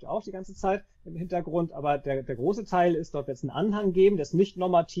 das läuft ja auch die ganze Zeit im Hintergrund, aber der große Teil ist, dort jetzt einen Anhang geben, der ist nicht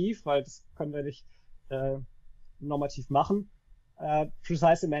normativ, weil das können wir nicht normativ machen.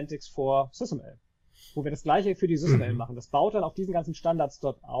 Precise Semantics for SysML, wo wir das gleiche für die SysML machen. Das baut dann auf diesen ganzen Standards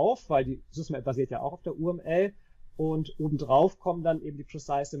dort auf, weil die SysML basiert ja auch auf der UML und obendrauf kommen dann eben die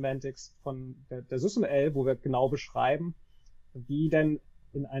Precise Semantics von der SysML, wo wir genau beschreiben, wie denn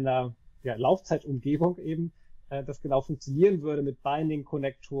in einer Laufzeitumgebung eben das genau funktionieren würde mit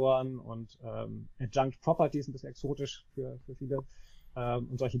Binding-Konnektoren und Adjunct Properties, ein bisschen exotisch für viele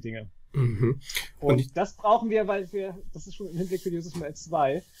und solche Dinge. Und das brauchen wir, weil das ist schon im Hinblick für die SysML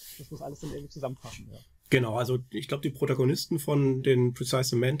 2, das muss alles dann irgendwie zusammenpassen. Ja. Genau, also ich glaube, die Protagonisten von den Precise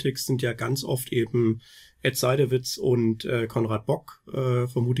Semantics sind ja ganz oft eben Ed Seidewitz und Konrad Bock,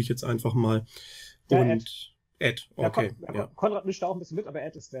 vermute ich jetzt einfach mal. Ja, und Ed, okay. Ja. Konrad mischt da auch ein bisschen mit, aber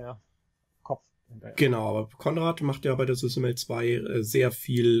Ed ist der Kopf. Genau, aber Konrad macht ja bei der SysML 2 sehr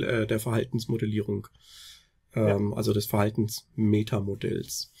viel der Verhaltensmodellierung, also des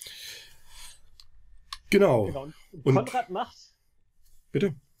Verhaltensmetamodells. Genau. Und Konrad macht...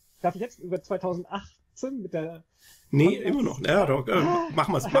 Bitte? Darf ich jetzt über 2018 mit der... Nee, immer noch. Ja, doch, mach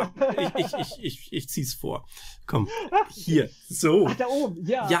mal's. Ich zieh's vor. Komm, hier, so. Ach, da oben,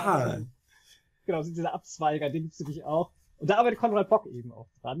 ja. Ja. Genau, sind diese Abzweiger, den gibt's natürlich auch. Und da arbeitet Konrad Bock eben auch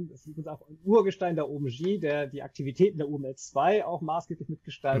dran. Das ist übrigens auch ein Urgestein der OMG, der die Aktivitäten der UML 2 auch maßgeblich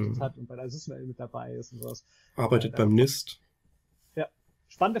mitgestaltet hat und bei der SysML mit dabei ist und sowas. Arbeitet beim NIST. Ja,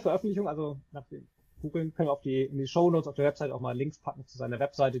 spannende Veröffentlichung, also nach dem Googeln können wir in die Shownotes auf der Website auch mal Links packen zu seiner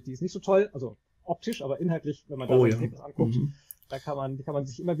Webseite. Die ist nicht so toll, also optisch, aber inhaltlich, wenn man da das Ergebnis anguckt, die kann man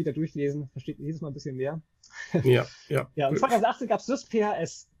sich immer wieder durchlesen, versteht jedes Mal ein bisschen mehr. Ja. Ja, und 2018 gab es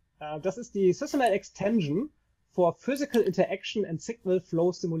SysPHS. Das ist die SysML Extension for Physical Interaction and Signal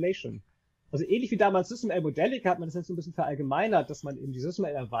Flow Simulation. Also ähnlich wie damals SysML Modelica hat man das jetzt so ein bisschen verallgemeinert, dass man eben die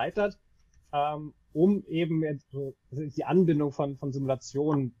SysML erweitert, um eben die Anbindung von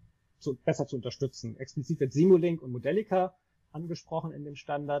Simulationen besser zu unterstützen. Explizit wird Simulink und Modelica angesprochen in dem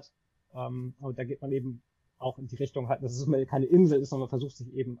Standard. Aber da geht man eben auch in die Richtung, halt, dass SysML keine Insel ist, sondern man versucht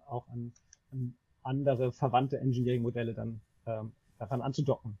sich eben auch an andere verwandte Engineering-Modelle dann daran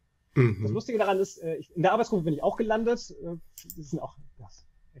anzudocken. Das Lustige daran ist, in der Arbeitsgruppe bin ich auch gelandet. Das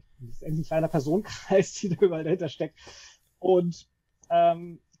ist echt ein kleiner Personenkreis, die da überall dahinter steckt. Und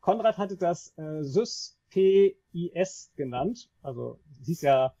Konrad hatte das PIS genannt. Also es hieß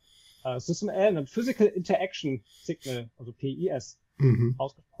ja SysML und dann Physical Interaction Signal, also PIS.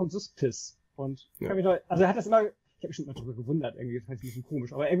 Ausgesprochen SysPIS. Und ich kann mich noch, also er hat das immer, ich habe mich schon mal darüber gewundert, irgendwie, das heißt ein bisschen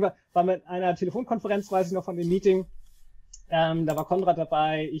komisch, aber irgendwann war mit einer Telefonkonferenz, weiß ich noch von dem Meeting, da war Konrad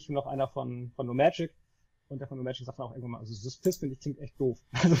dabei, ich und noch einer von NoMagic. Und der von NoMagic sagt dann auch irgendwann mal, also SysPIS finde ich klingt echt doof.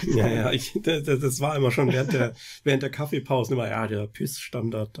 Also, das war immer schon während der Kaffeepausen immer, ja, der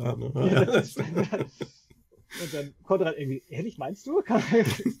PIS-Standard da. Ne? Ja, das ist Standard. Und dann Konrad irgendwie, ehrlich, meinst du?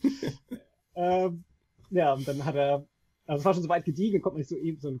 Ja, und dann hat er, also es war schon so weit gediegen, konnte man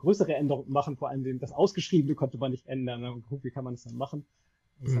nicht so eine größere Änderung machen, vor allem das Ausgeschriebene konnte man nicht ändern. Und guck, wie kann man das dann machen?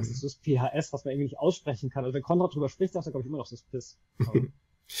 Das heißt, es ist PHS, was man irgendwie nicht aussprechen kann. Also wenn Konrad drüber spricht, sagt er, glaube ich, immer noch SysPIS.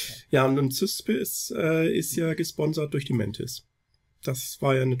 Ja, und SysPIS ist ja gesponsert durch die Mantis. Das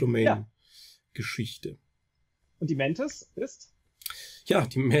war ja eine Domain-Geschichte. Und die Mantis ist? Ja,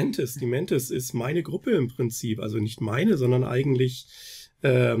 die Mantis ist meine Gruppe im Prinzip. Also nicht meine, sondern eigentlich,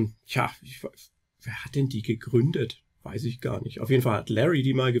 wer hat denn die gegründet? Weiß ich gar nicht. Auf jeden Fall hat Larry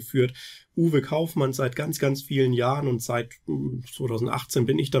die mal geführt. Uwe Kaufmann seit ganz, ganz vielen Jahren und seit 2018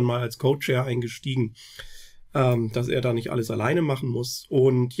 bin ich dann mal als Co-Chair eingestiegen, dass er da nicht alles alleine machen muss.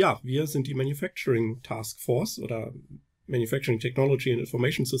 Und ja, wir sind die Manufacturing Task Force oder Manufacturing Technology and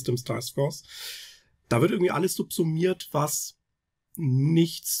Information Systems Task Force. Da wird irgendwie alles subsumiert, was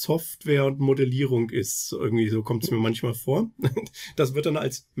nicht Software und Modellierung ist. Irgendwie so kommt es mir manchmal vor. Das wird dann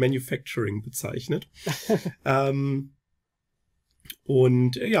als Manufacturing bezeichnet.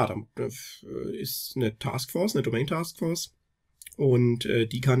 Und da ist eine Taskforce, eine Domain Taskforce. Und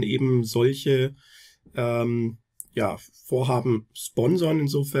die kann eben solche Vorhaben sponsern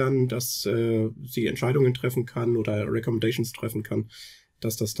insofern, dass sie Entscheidungen treffen kann oder Recommendations treffen kann,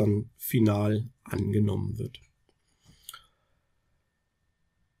 dass das dann final angenommen wird.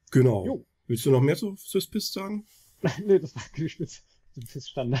 Genau. Jo. Willst du noch mehr zu SysPIS sagen? Nee, das war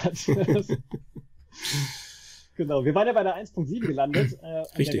SysPIS-Standard. Genau, wir waren ja bei der 1.7 gelandet, an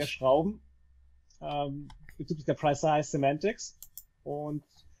der wir schrauben, bezüglich der Precise Semantics. Und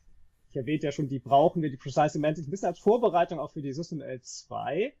ich erwähnte ja schon, die brauchen wir, die Precise Semantics, ein bisschen als Vorbereitung auch für die SysML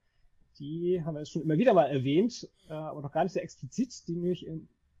 2. Die haben wir jetzt schon immer wieder mal erwähnt, aber noch gar nicht sehr explizit, die nämlich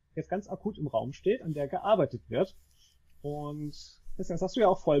jetzt ganz akut im Raum steht, an der gearbeitet wird. Und das hast du ja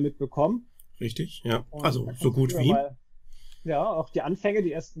auch voll mitbekommen. Richtig, ja. Und also so gut wie. Auch die Anfänge,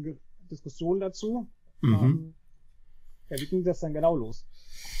 die ersten Diskussionen dazu. Wie ging das dann genau los?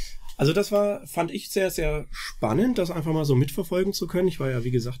 Also das fand ich sehr, sehr spannend, das einfach mal so mitverfolgen zu können. Ich war ja,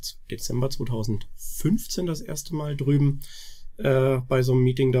 wie gesagt, Dezember 2015 das erste Mal drüben bei so einem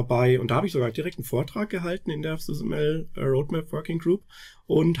Meeting dabei. Und da habe ich sogar direkt einen Vortrag gehalten in der SysML Roadmap Working Group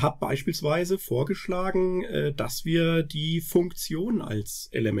und habe beispielsweise vorgeschlagen, dass wir die Funktion als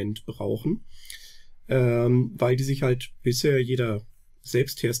Element brauchen, weil die sich halt bisher jeder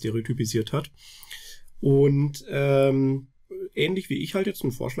selbst her stereotypisiert hat. Und ähnlich wie ich halt jetzt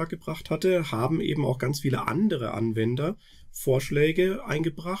einen Vorschlag gebracht hatte, haben eben auch ganz viele andere Anwender Vorschläge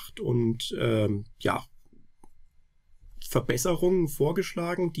eingebracht und Verbesserungen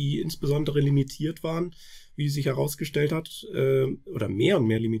vorgeschlagen, die insbesondere limitiert waren, wie sich herausgestellt hat, oder mehr und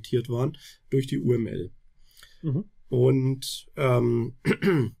mehr limitiert waren durch die UML. Und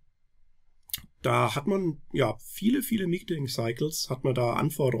da hat man viele, viele Meeting-Cycles, hat man da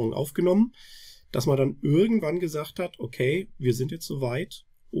Anforderungen aufgenommen, dass man dann irgendwann gesagt hat, okay, wir sind jetzt soweit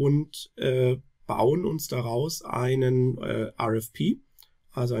und bauen uns daraus einen RFP,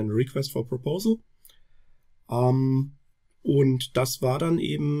 also einen Request for Proposal. Und das war dann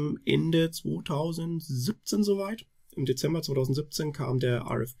eben Ende 2017 soweit. Im Dezember 2017 kam der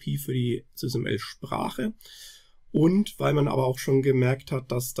RFP für die SysML-Sprache. Und weil man aber auch schon gemerkt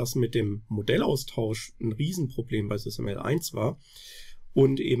hat, dass das mit dem Modellaustausch ein Riesenproblem bei SysML 1 war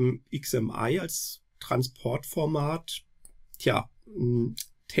und eben XMI als Transportformat,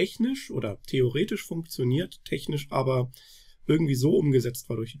 technisch oder theoretisch funktioniert, technisch aber irgendwie so umgesetzt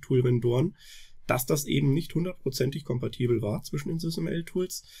war durch die Toolvendoren, dass das eben nicht 100%ig kompatibel war zwischen den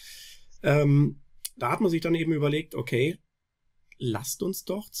SysML-Tools. Da hat man sich dann eben überlegt, okay, lasst uns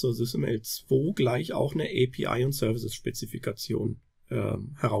doch zur SysML 2 gleich auch eine API- und Services-Spezifikation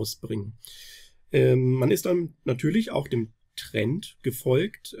herausbringen. Man ist dann natürlich auch dem Trend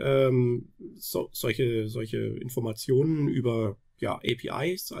gefolgt, solche Informationen über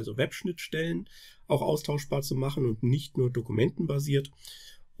APIs, also Webschnittstellen, auch austauschbar zu machen und nicht nur dokumentenbasiert.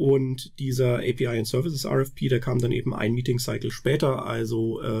 Und dieser API and Services RFP, der kam dann eben ein Meeting-Cycle später,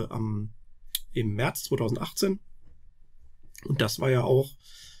 also im März 2018. Und das war ja auch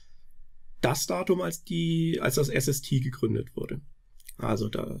das Datum, als das SST gegründet wurde. Also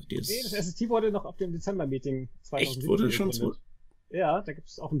da Nee, das SST wurde noch auf dem Dezember-Meeting 2017 echt, wurde das schon so? Ja, da gibt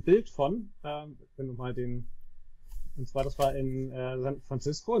es auch ein Bild von, wenn du mal und zwar das war in San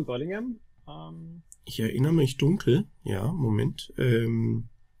Francisco, in Burlingame. Ich erinnere mich dunkel. Ja, Moment.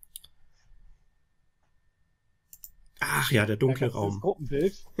 Ach ja, der dunkle Raum. Das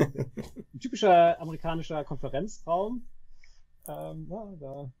Gruppenbild. Ein typischer amerikanischer Konferenzraum. Ja,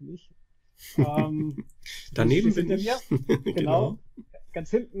 da bin ich. Daneben bin ich. Genau. Ganz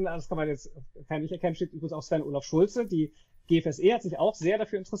hinten, das kann man jetzt nicht erkennen, steht übrigens auch Sven-Olaf Schulze. Die GFSE hat sich auch sehr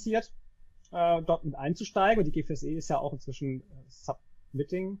dafür interessiert, dort mit einzusteigen. Und die GFSE ist ja auch inzwischen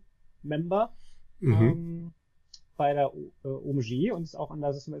Submitting-Member bei der OMG und ist auch an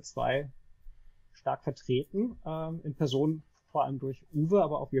der SysML 2 stark vertreten, in Person vor allem durch Uwe,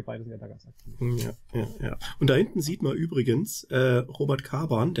 aber auch wir beide sind ja da ganz aktiv. Ja. Und da hinten sieht man übrigens Robert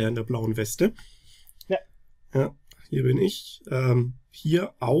Kaban, der in der blauen Weste. Ja. Ja, hier bin ich.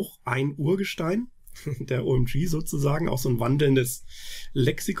 Hier auch ein Urgestein der OMG sozusagen, auch so ein wandelndes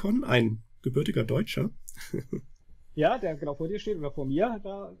Lexikon, ein gebürtiger Deutscher. Ja, der genau vor dir steht oder vor mir.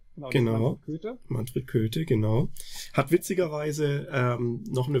 Genau. Manfred Köthe, genau. Hat witzigerweise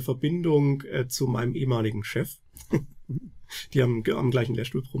noch eine Verbindung zu meinem ehemaligen Chef. Die haben am gleichen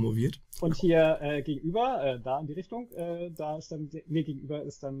Lehrstuhl promoviert. Und hier gegenüber, da in die Richtung, da ist dann, mir gegenüber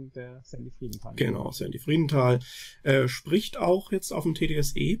ist dann der Sandy Friedenthal. Genau, Sandy Friedenthal. Spricht auch jetzt auf dem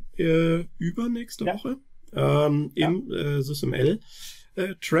TDSE übernächste Woche im SysML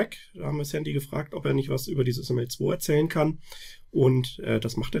Track. Da haben wir Sandy gefragt, ob er nicht was über die SysML 2 erzählen kann. Und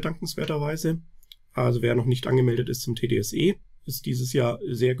das macht er dankenswerterweise. Also wer noch nicht angemeldet ist zum TDSE, ist dieses Jahr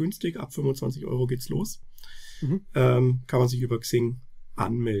sehr günstig. Ab 25 € geht's los. Kann man sich über Xing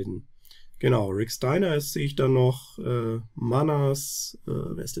anmelden. Genau, Rick Steiner ist, sehe ich da noch, Manas,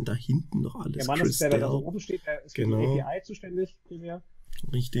 wer ist denn da hinten noch alles? Der Manas ist der, der da so oben steht, der ist für die API zuständig, primär.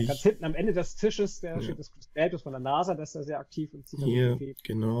 Richtig. Ganz hinten am Ende des Tisches, steht das Chris von der NASA, der ist da sehr aktiv und zieht hier,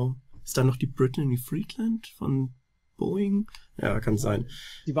 genau. Ist da noch die Brittany Friedland von Boeing? Ja, kann sein.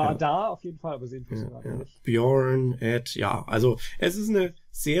 Die war da auf jeden Fall, aber sehen wir gerade nicht. Bjorn, Ed, ja, also es ist eine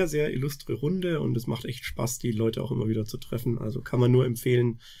sehr, sehr illustre Runde und es macht echt Spaß, die Leute auch immer wieder zu treffen. Also kann man nur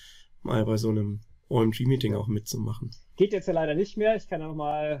empfehlen, mal bei so einem OMG-Meeting auch mitzumachen. Geht jetzt ja leider nicht mehr. Ich kann ja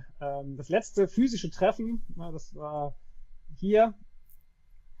nochmal das letzte physische Treffen, das war hier,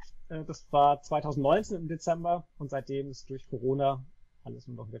 das war 2019 im Dezember und seitdem ist durch Corona alles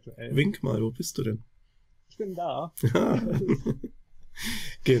nur noch virtuell. Wink mal, wo bist du denn? Ich bin da.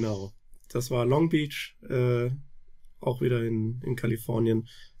 Genau. Das war Long Beach, auch wieder in Kalifornien.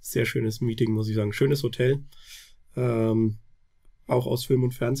 Sehr schönes Meeting, muss ich sagen. Schönes Hotel. Auch aus Film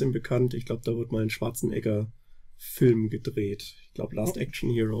und Fernsehen bekannt. Ich glaube, da wird mal ein Schwarzenegger-Film gedreht. Ich glaube, Last Action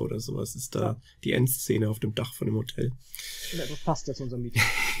Hero oder sowas ist da die Endszene auf dem Dach von dem Hotel. Ja, das passt ja zu unserem Meeting.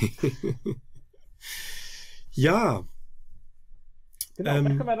 Ja. Genau,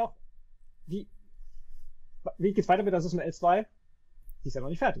 dann können wir noch wie geht's weiter mit der SysML 2? Die ist ja noch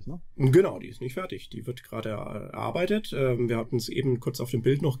nicht fertig, ne? Genau, die ist nicht fertig. Die wird gerade erarbeitet. Wir hatten es eben kurz auf dem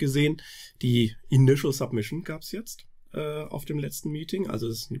Bild noch gesehen. Die Initial Submission gab's jetzt auf dem letzten Meeting. Also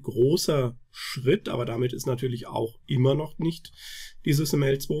es ist ein großer Schritt, aber damit ist natürlich auch immer noch nicht die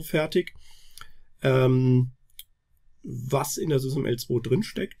SysML 2 fertig. Was in der SysML 2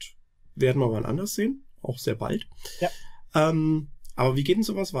 drinsteckt, werden wir mal anders sehen. Auch sehr bald. Ja. Aber wie geht denn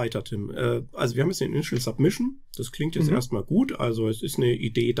sowas weiter, Tim? Also wir haben jetzt eine Initial Submission. Das klingt jetzt erstmal gut. Also es ist eine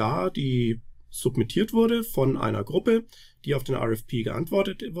Idee da, die submittiert wurde von einer Gruppe, die auf den RFP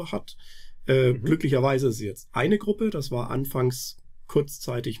geantwortet hat. Glücklicherweise ist es jetzt eine Gruppe. Das war anfangs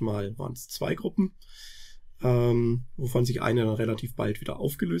kurzzeitig mal, waren es 2 Gruppen, wovon sich eine dann relativ bald wieder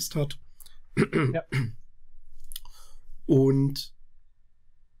aufgelöst hat. Ja. Und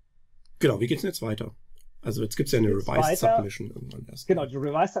genau, wie geht's denn jetzt weiter? Also jetzt gibt's ja eine Revised Submission irgendwann erst. Genau, die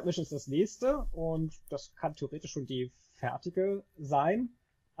Revised Submission ist das nächste und das kann theoretisch schon die fertige sein.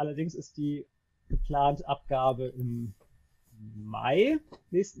 Allerdings ist die geplante Abgabe im Mai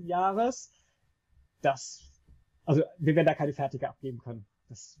nächsten Jahres. Also wir werden da keine fertige abgeben können.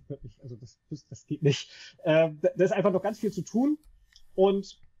 Das wird nicht, also das geht nicht. Da ist einfach noch ganz viel zu tun.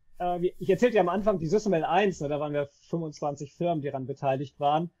 Und ich erzählte ja am Anfang die SysML 1, da waren wir 25 Firmen, die daran beteiligt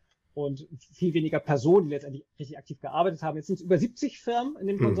waren. Und viel weniger Personen, die letztendlich richtig aktiv gearbeitet haben. Jetzt sind es über 70 Firmen in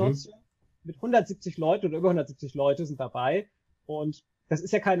dem Konsortium. Mit 170 Leute oder über 170 Leute sind dabei. Und das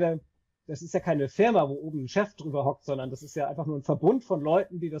ist ja keine Firma, wo oben ein Chef drüber hockt, sondern das ist ja einfach nur ein Verbund von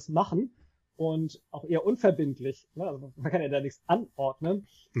Leuten, die das machen. Und auch eher unverbindlich. Ne? Also man kann ja da nichts anordnen.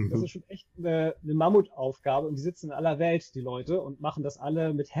 Das ist schon echt eine Mammutaufgabe. Und die sitzen in aller Welt, die Leute, und machen das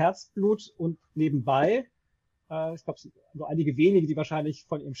alle mit Herzblut und nebenbei. Ich glaube, nur einige wenige, die wahrscheinlich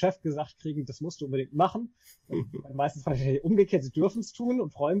von ihrem Chef gesagt kriegen, das musst du unbedingt machen. Meistens wahrscheinlich umgekehrt, sie dürfen es tun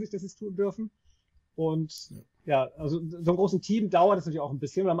und freuen sich, dass sie es tun dürfen. Und ja, also so einem großen Team dauert das natürlich auch ein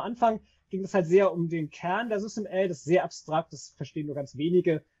bisschen. Und am Anfang ging es halt sehr um den Kern der SysML, das ist sehr abstrakt, das verstehen nur ganz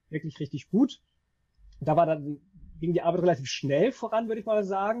wenige wirklich richtig gut. Da ging die Arbeit relativ schnell voran, würde ich mal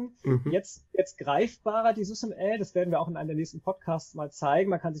sagen. Jetzt greifbarer, die SysML, das werden wir auch in einem der nächsten Podcasts mal zeigen.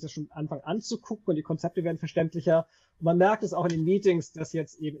 Man kann sich das schon anfangen anzugucken und die Konzepte werden verständlicher. Und man merkt es auch in den Meetings, dass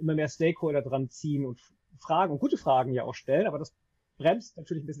jetzt eben immer mehr Stakeholder dran ziehen und Fragen und gute Fragen ja auch stellen, aber das bremst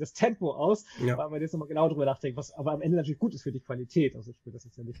natürlich ein bisschen das Tempo aus, weil man jetzt nochmal genau drüber nachdenkt, was aber am Ende natürlich gut ist für die Qualität. Also ich will das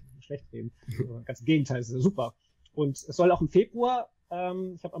jetzt ja nicht schlecht reden. Ganz im Gegenteil, es ist ja super. Und es soll auch im Februar,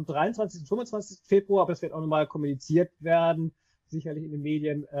 ich habe am 23. und 25. Februar, aber das wird auch nochmal kommuniziert werden, sicherlich in den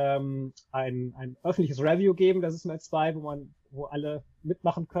Medien, ein öffentliches Review geben, das ist mal 2, wo alle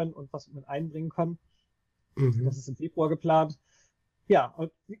mitmachen können und was mit einbringen können. Das ist im Februar geplant. Ja,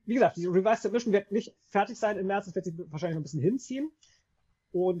 und wie gesagt, die Revised Submission wird nicht fertig sein im März, das wird sich wahrscheinlich noch ein bisschen hinziehen.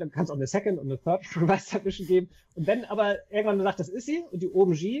 Und dann kann es auch eine Second und eine Third Revised Submission geben. Und wenn aber irgendwann man sagt, das ist sie, und die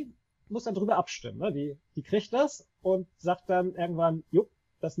OMG muss dann drüber abstimmen. Ne? Die kriegt das und sagt dann irgendwann, jo,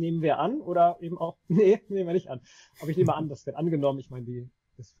 das nehmen wir an, oder eben auch, nee, nehmen wir nicht an. Aber ich nehme an, das wird angenommen. Ich meine,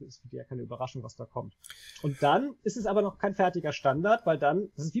 das ist für die ja keine Überraschung, was da kommt. Und dann ist es aber noch kein fertiger Standard, weil dann,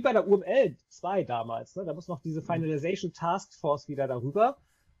 das ist wie bei der UML 2 damals, ne? Da muss noch diese Finalization Task Force wieder darüber,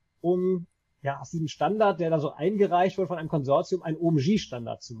 um ja aus diesem Standard, der da so eingereicht wurde von einem Konsortium, einen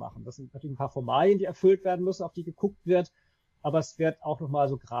OMG-Standard zu machen. Das sind natürlich ein paar Formalien, die erfüllt werden müssen, auf die geguckt wird, aber es wird auch nochmal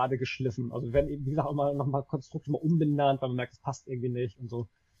so gerade geschliffen. Also wir werden eben, wie gesagt, auch nochmal Konstrukte mal umbenannt, weil man merkt, es passt irgendwie nicht und so.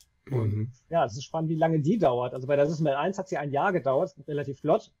 Und ja, es ist spannend, wie lange die dauert. Also bei der SysML 1 hat sie ein Jahr gedauert, relativ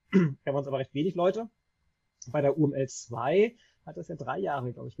flott. Da waren es aber recht wenig Leute. Bei der UML 2 hat das ja 3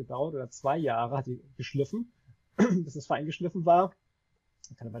 Jahre, glaube ich, gedauert, oder 2 Jahre hat die geschliffen, bis es fein geschliffen war.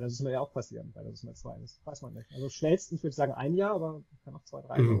 Das kann bei der SysML ja auch passieren, bei der SysML 2. Das weiß man nicht. Also schnellstens würde ich sagen 1 Jahr, aber kann auch 2,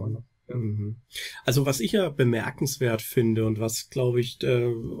 3 dauern. Also was ich ja bemerkenswert finde und was, glaube ich,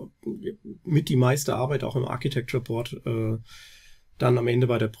 mit die meiste Arbeit auch im Architecture Board dann am Ende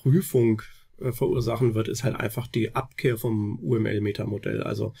bei der Prüfung verursachen wird, ist halt einfach die Abkehr vom UML-Metamodell.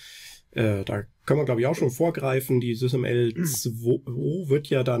 Also da können wir, glaube ich, auch schon vorgreifen. Die SysML 2 wird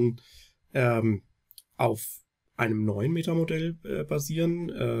ja dann auf einem neuen Metamodell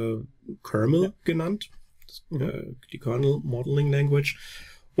basieren, Kernel genannt, die Kernel Modeling Language.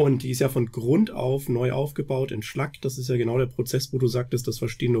 Und die ist ja von Grund auf neu aufgebaut in Schlug. Das ist ja genau der Prozess, wo du sagtest, das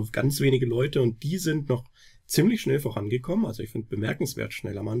verstehen nur ganz wenige Leute und die sind noch ziemlich schnell vorangekommen. Also ich finde bemerkenswert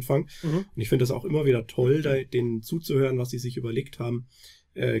schnell am Anfang. Und ich finde das auch immer wieder toll, denen zuzuhören, was sie sich überlegt haben,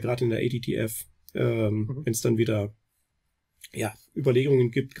 gerade in der ADTF, wenn es dann wieder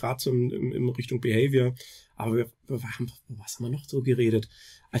Überlegungen gibt, gerade in Richtung Behavior. Aber was haben wir noch so geredet?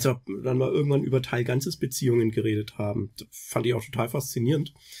 Als wir dann mal irgendwann über Teil-Ganzes-Beziehungen geredet haben. Das fand ich auch total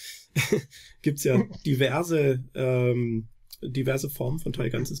faszinierend. Gibt's ja diverse Formen von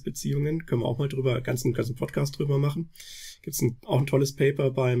Teil-Ganzes-Beziehungen. Können wir auch mal ganzen Podcast drüber machen. Gibt's auch ein tolles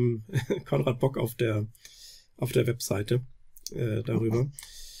Paper beim Konrad Bock auf der Webseite darüber.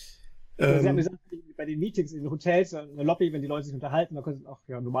 Sie haben gesagt, bei den Meetings in den Hotels, in der Lobby, wenn die Leute sich unterhalten, da können auch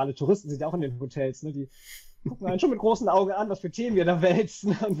normale Touristen sind ja auch in den Hotels, ne? Die gucken einen schon mit großen Augen an, was für Themen wir da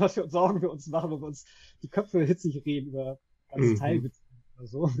wälzen und was für Sorgen wir uns machen, wo wir uns die Köpfe hitzig reden über ganze Teilbeziehungen oder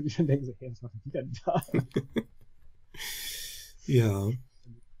so. Und die dann denken so, hey, was machen die denn da? Ja.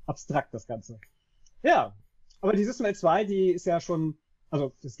 Abstrakt, das Ganze. Ja. Aber die SysML 2, die ist ja schon,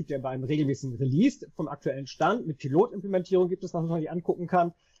 also es gibt ja bei einem regelmäßigen Release vom aktuellen Stand, mit Pilotimplementierung gibt es, was man sich angucken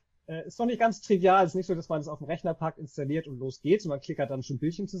kann. Ist noch nicht ganz trivial, ist nicht so, dass man es auf den Rechner packt, installiert und los geht's und man klickert dann schon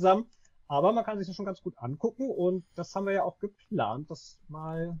Bildchen zusammen. Aber man kann sich das schon ganz gut angucken und das haben wir ja auch geplant, das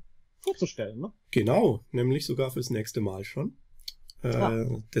mal vorzustellen, ne? Genau, nämlich sogar fürs nächste Mal schon.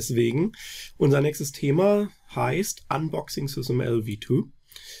 Deswegen, unser nächstes Thema heißt Unboxing SysML v2.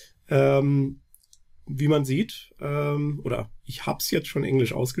 Wie man sieht, oder ich habe es jetzt schon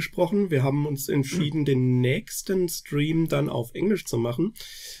Englisch ausgesprochen, wir haben uns entschieden, den nächsten Stream dann auf Englisch zu machen,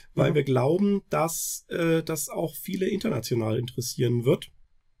 weil wir glauben, dass das auch viele international interessieren wird.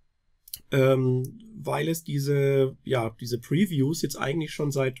 Weil es diese Previews jetzt eigentlich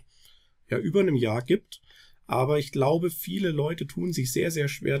schon seit über einem Jahr gibt. Aber ich glaube, viele Leute tun sich sehr, sehr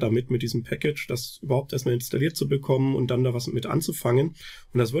schwer damit, mit diesem Package, das überhaupt erstmal installiert zu bekommen und dann da was mit anzufangen.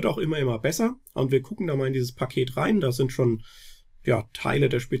 Und das wird auch immer besser. Und wir gucken da mal in dieses Paket rein. Da sind schon Teile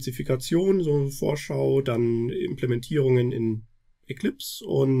der Spezifikation, so eine Vorschau, dann Implementierungen in Eclipse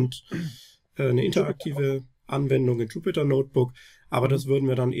und eine interaktive Anwendung in Jupyter Notebook. Aber das würden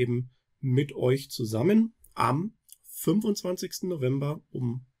wir dann eben mit euch zusammen am 25. November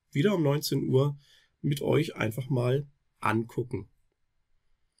wieder um 19 Uhr mit euch einfach mal angucken.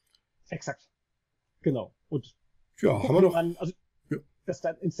 Exakt. Genau. Und ja, gucken, haben wir doch. also das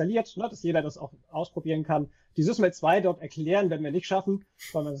dann installiert, ne, dass jeder das auch ausprobieren kann. Die SysML 2 dort erklären, werden wir nicht schaffen,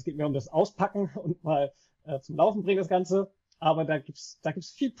 sondern es geht mehr um das Auspacken und mal zum Laufen bringen das Ganze. Aber da gibt's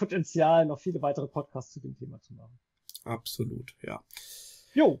viel Potenzial, noch viele weitere Podcasts zu dem Thema zu machen. Absolut, ja.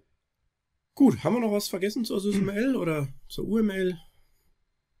 Jo. Gut, haben wir noch was vergessen zur SysML oder zur UML?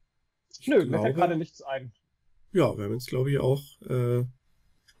 Nö, mir fällt gerade nichts ein. Ja, wir haben jetzt, glaube ich, auch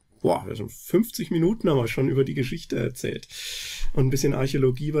schon 50 Minuten haben wir schon über die Geschichte erzählt und ein bisschen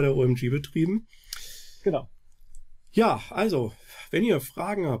Archäologie bei der OMG betrieben. Genau. Ja, also, wenn ihr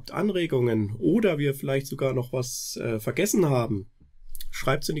Fragen habt, Anregungen oder wir vielleicht sogar noch was vergessen haben,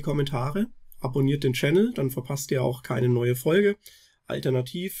 schreibt es in die Kommentare, abonniert den Channel, dann verpasst ihr auch keine neue Folge.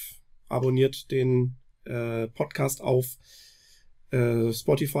 Alternativ abonniert den Podcast auf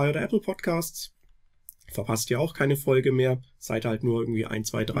Spotify oder Apple Podcasts. Verpasst ihr auch keine Folge mehr. Seid halt nur irgendwie 1,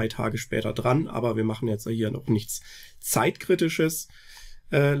 2, 3 Tage später dran. Aber wir machen jetzt hier noch nichts Zeitkritisches.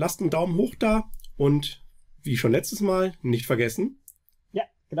 Lasst einen Daumen hoch da. Und wie schon letztes Mal, nicht vergessen. Ja,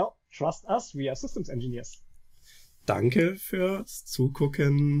 genau. Trust us, we are Systems Engineers. Danke fürs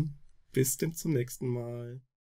Zugucken. Bis zum nächsten Mal.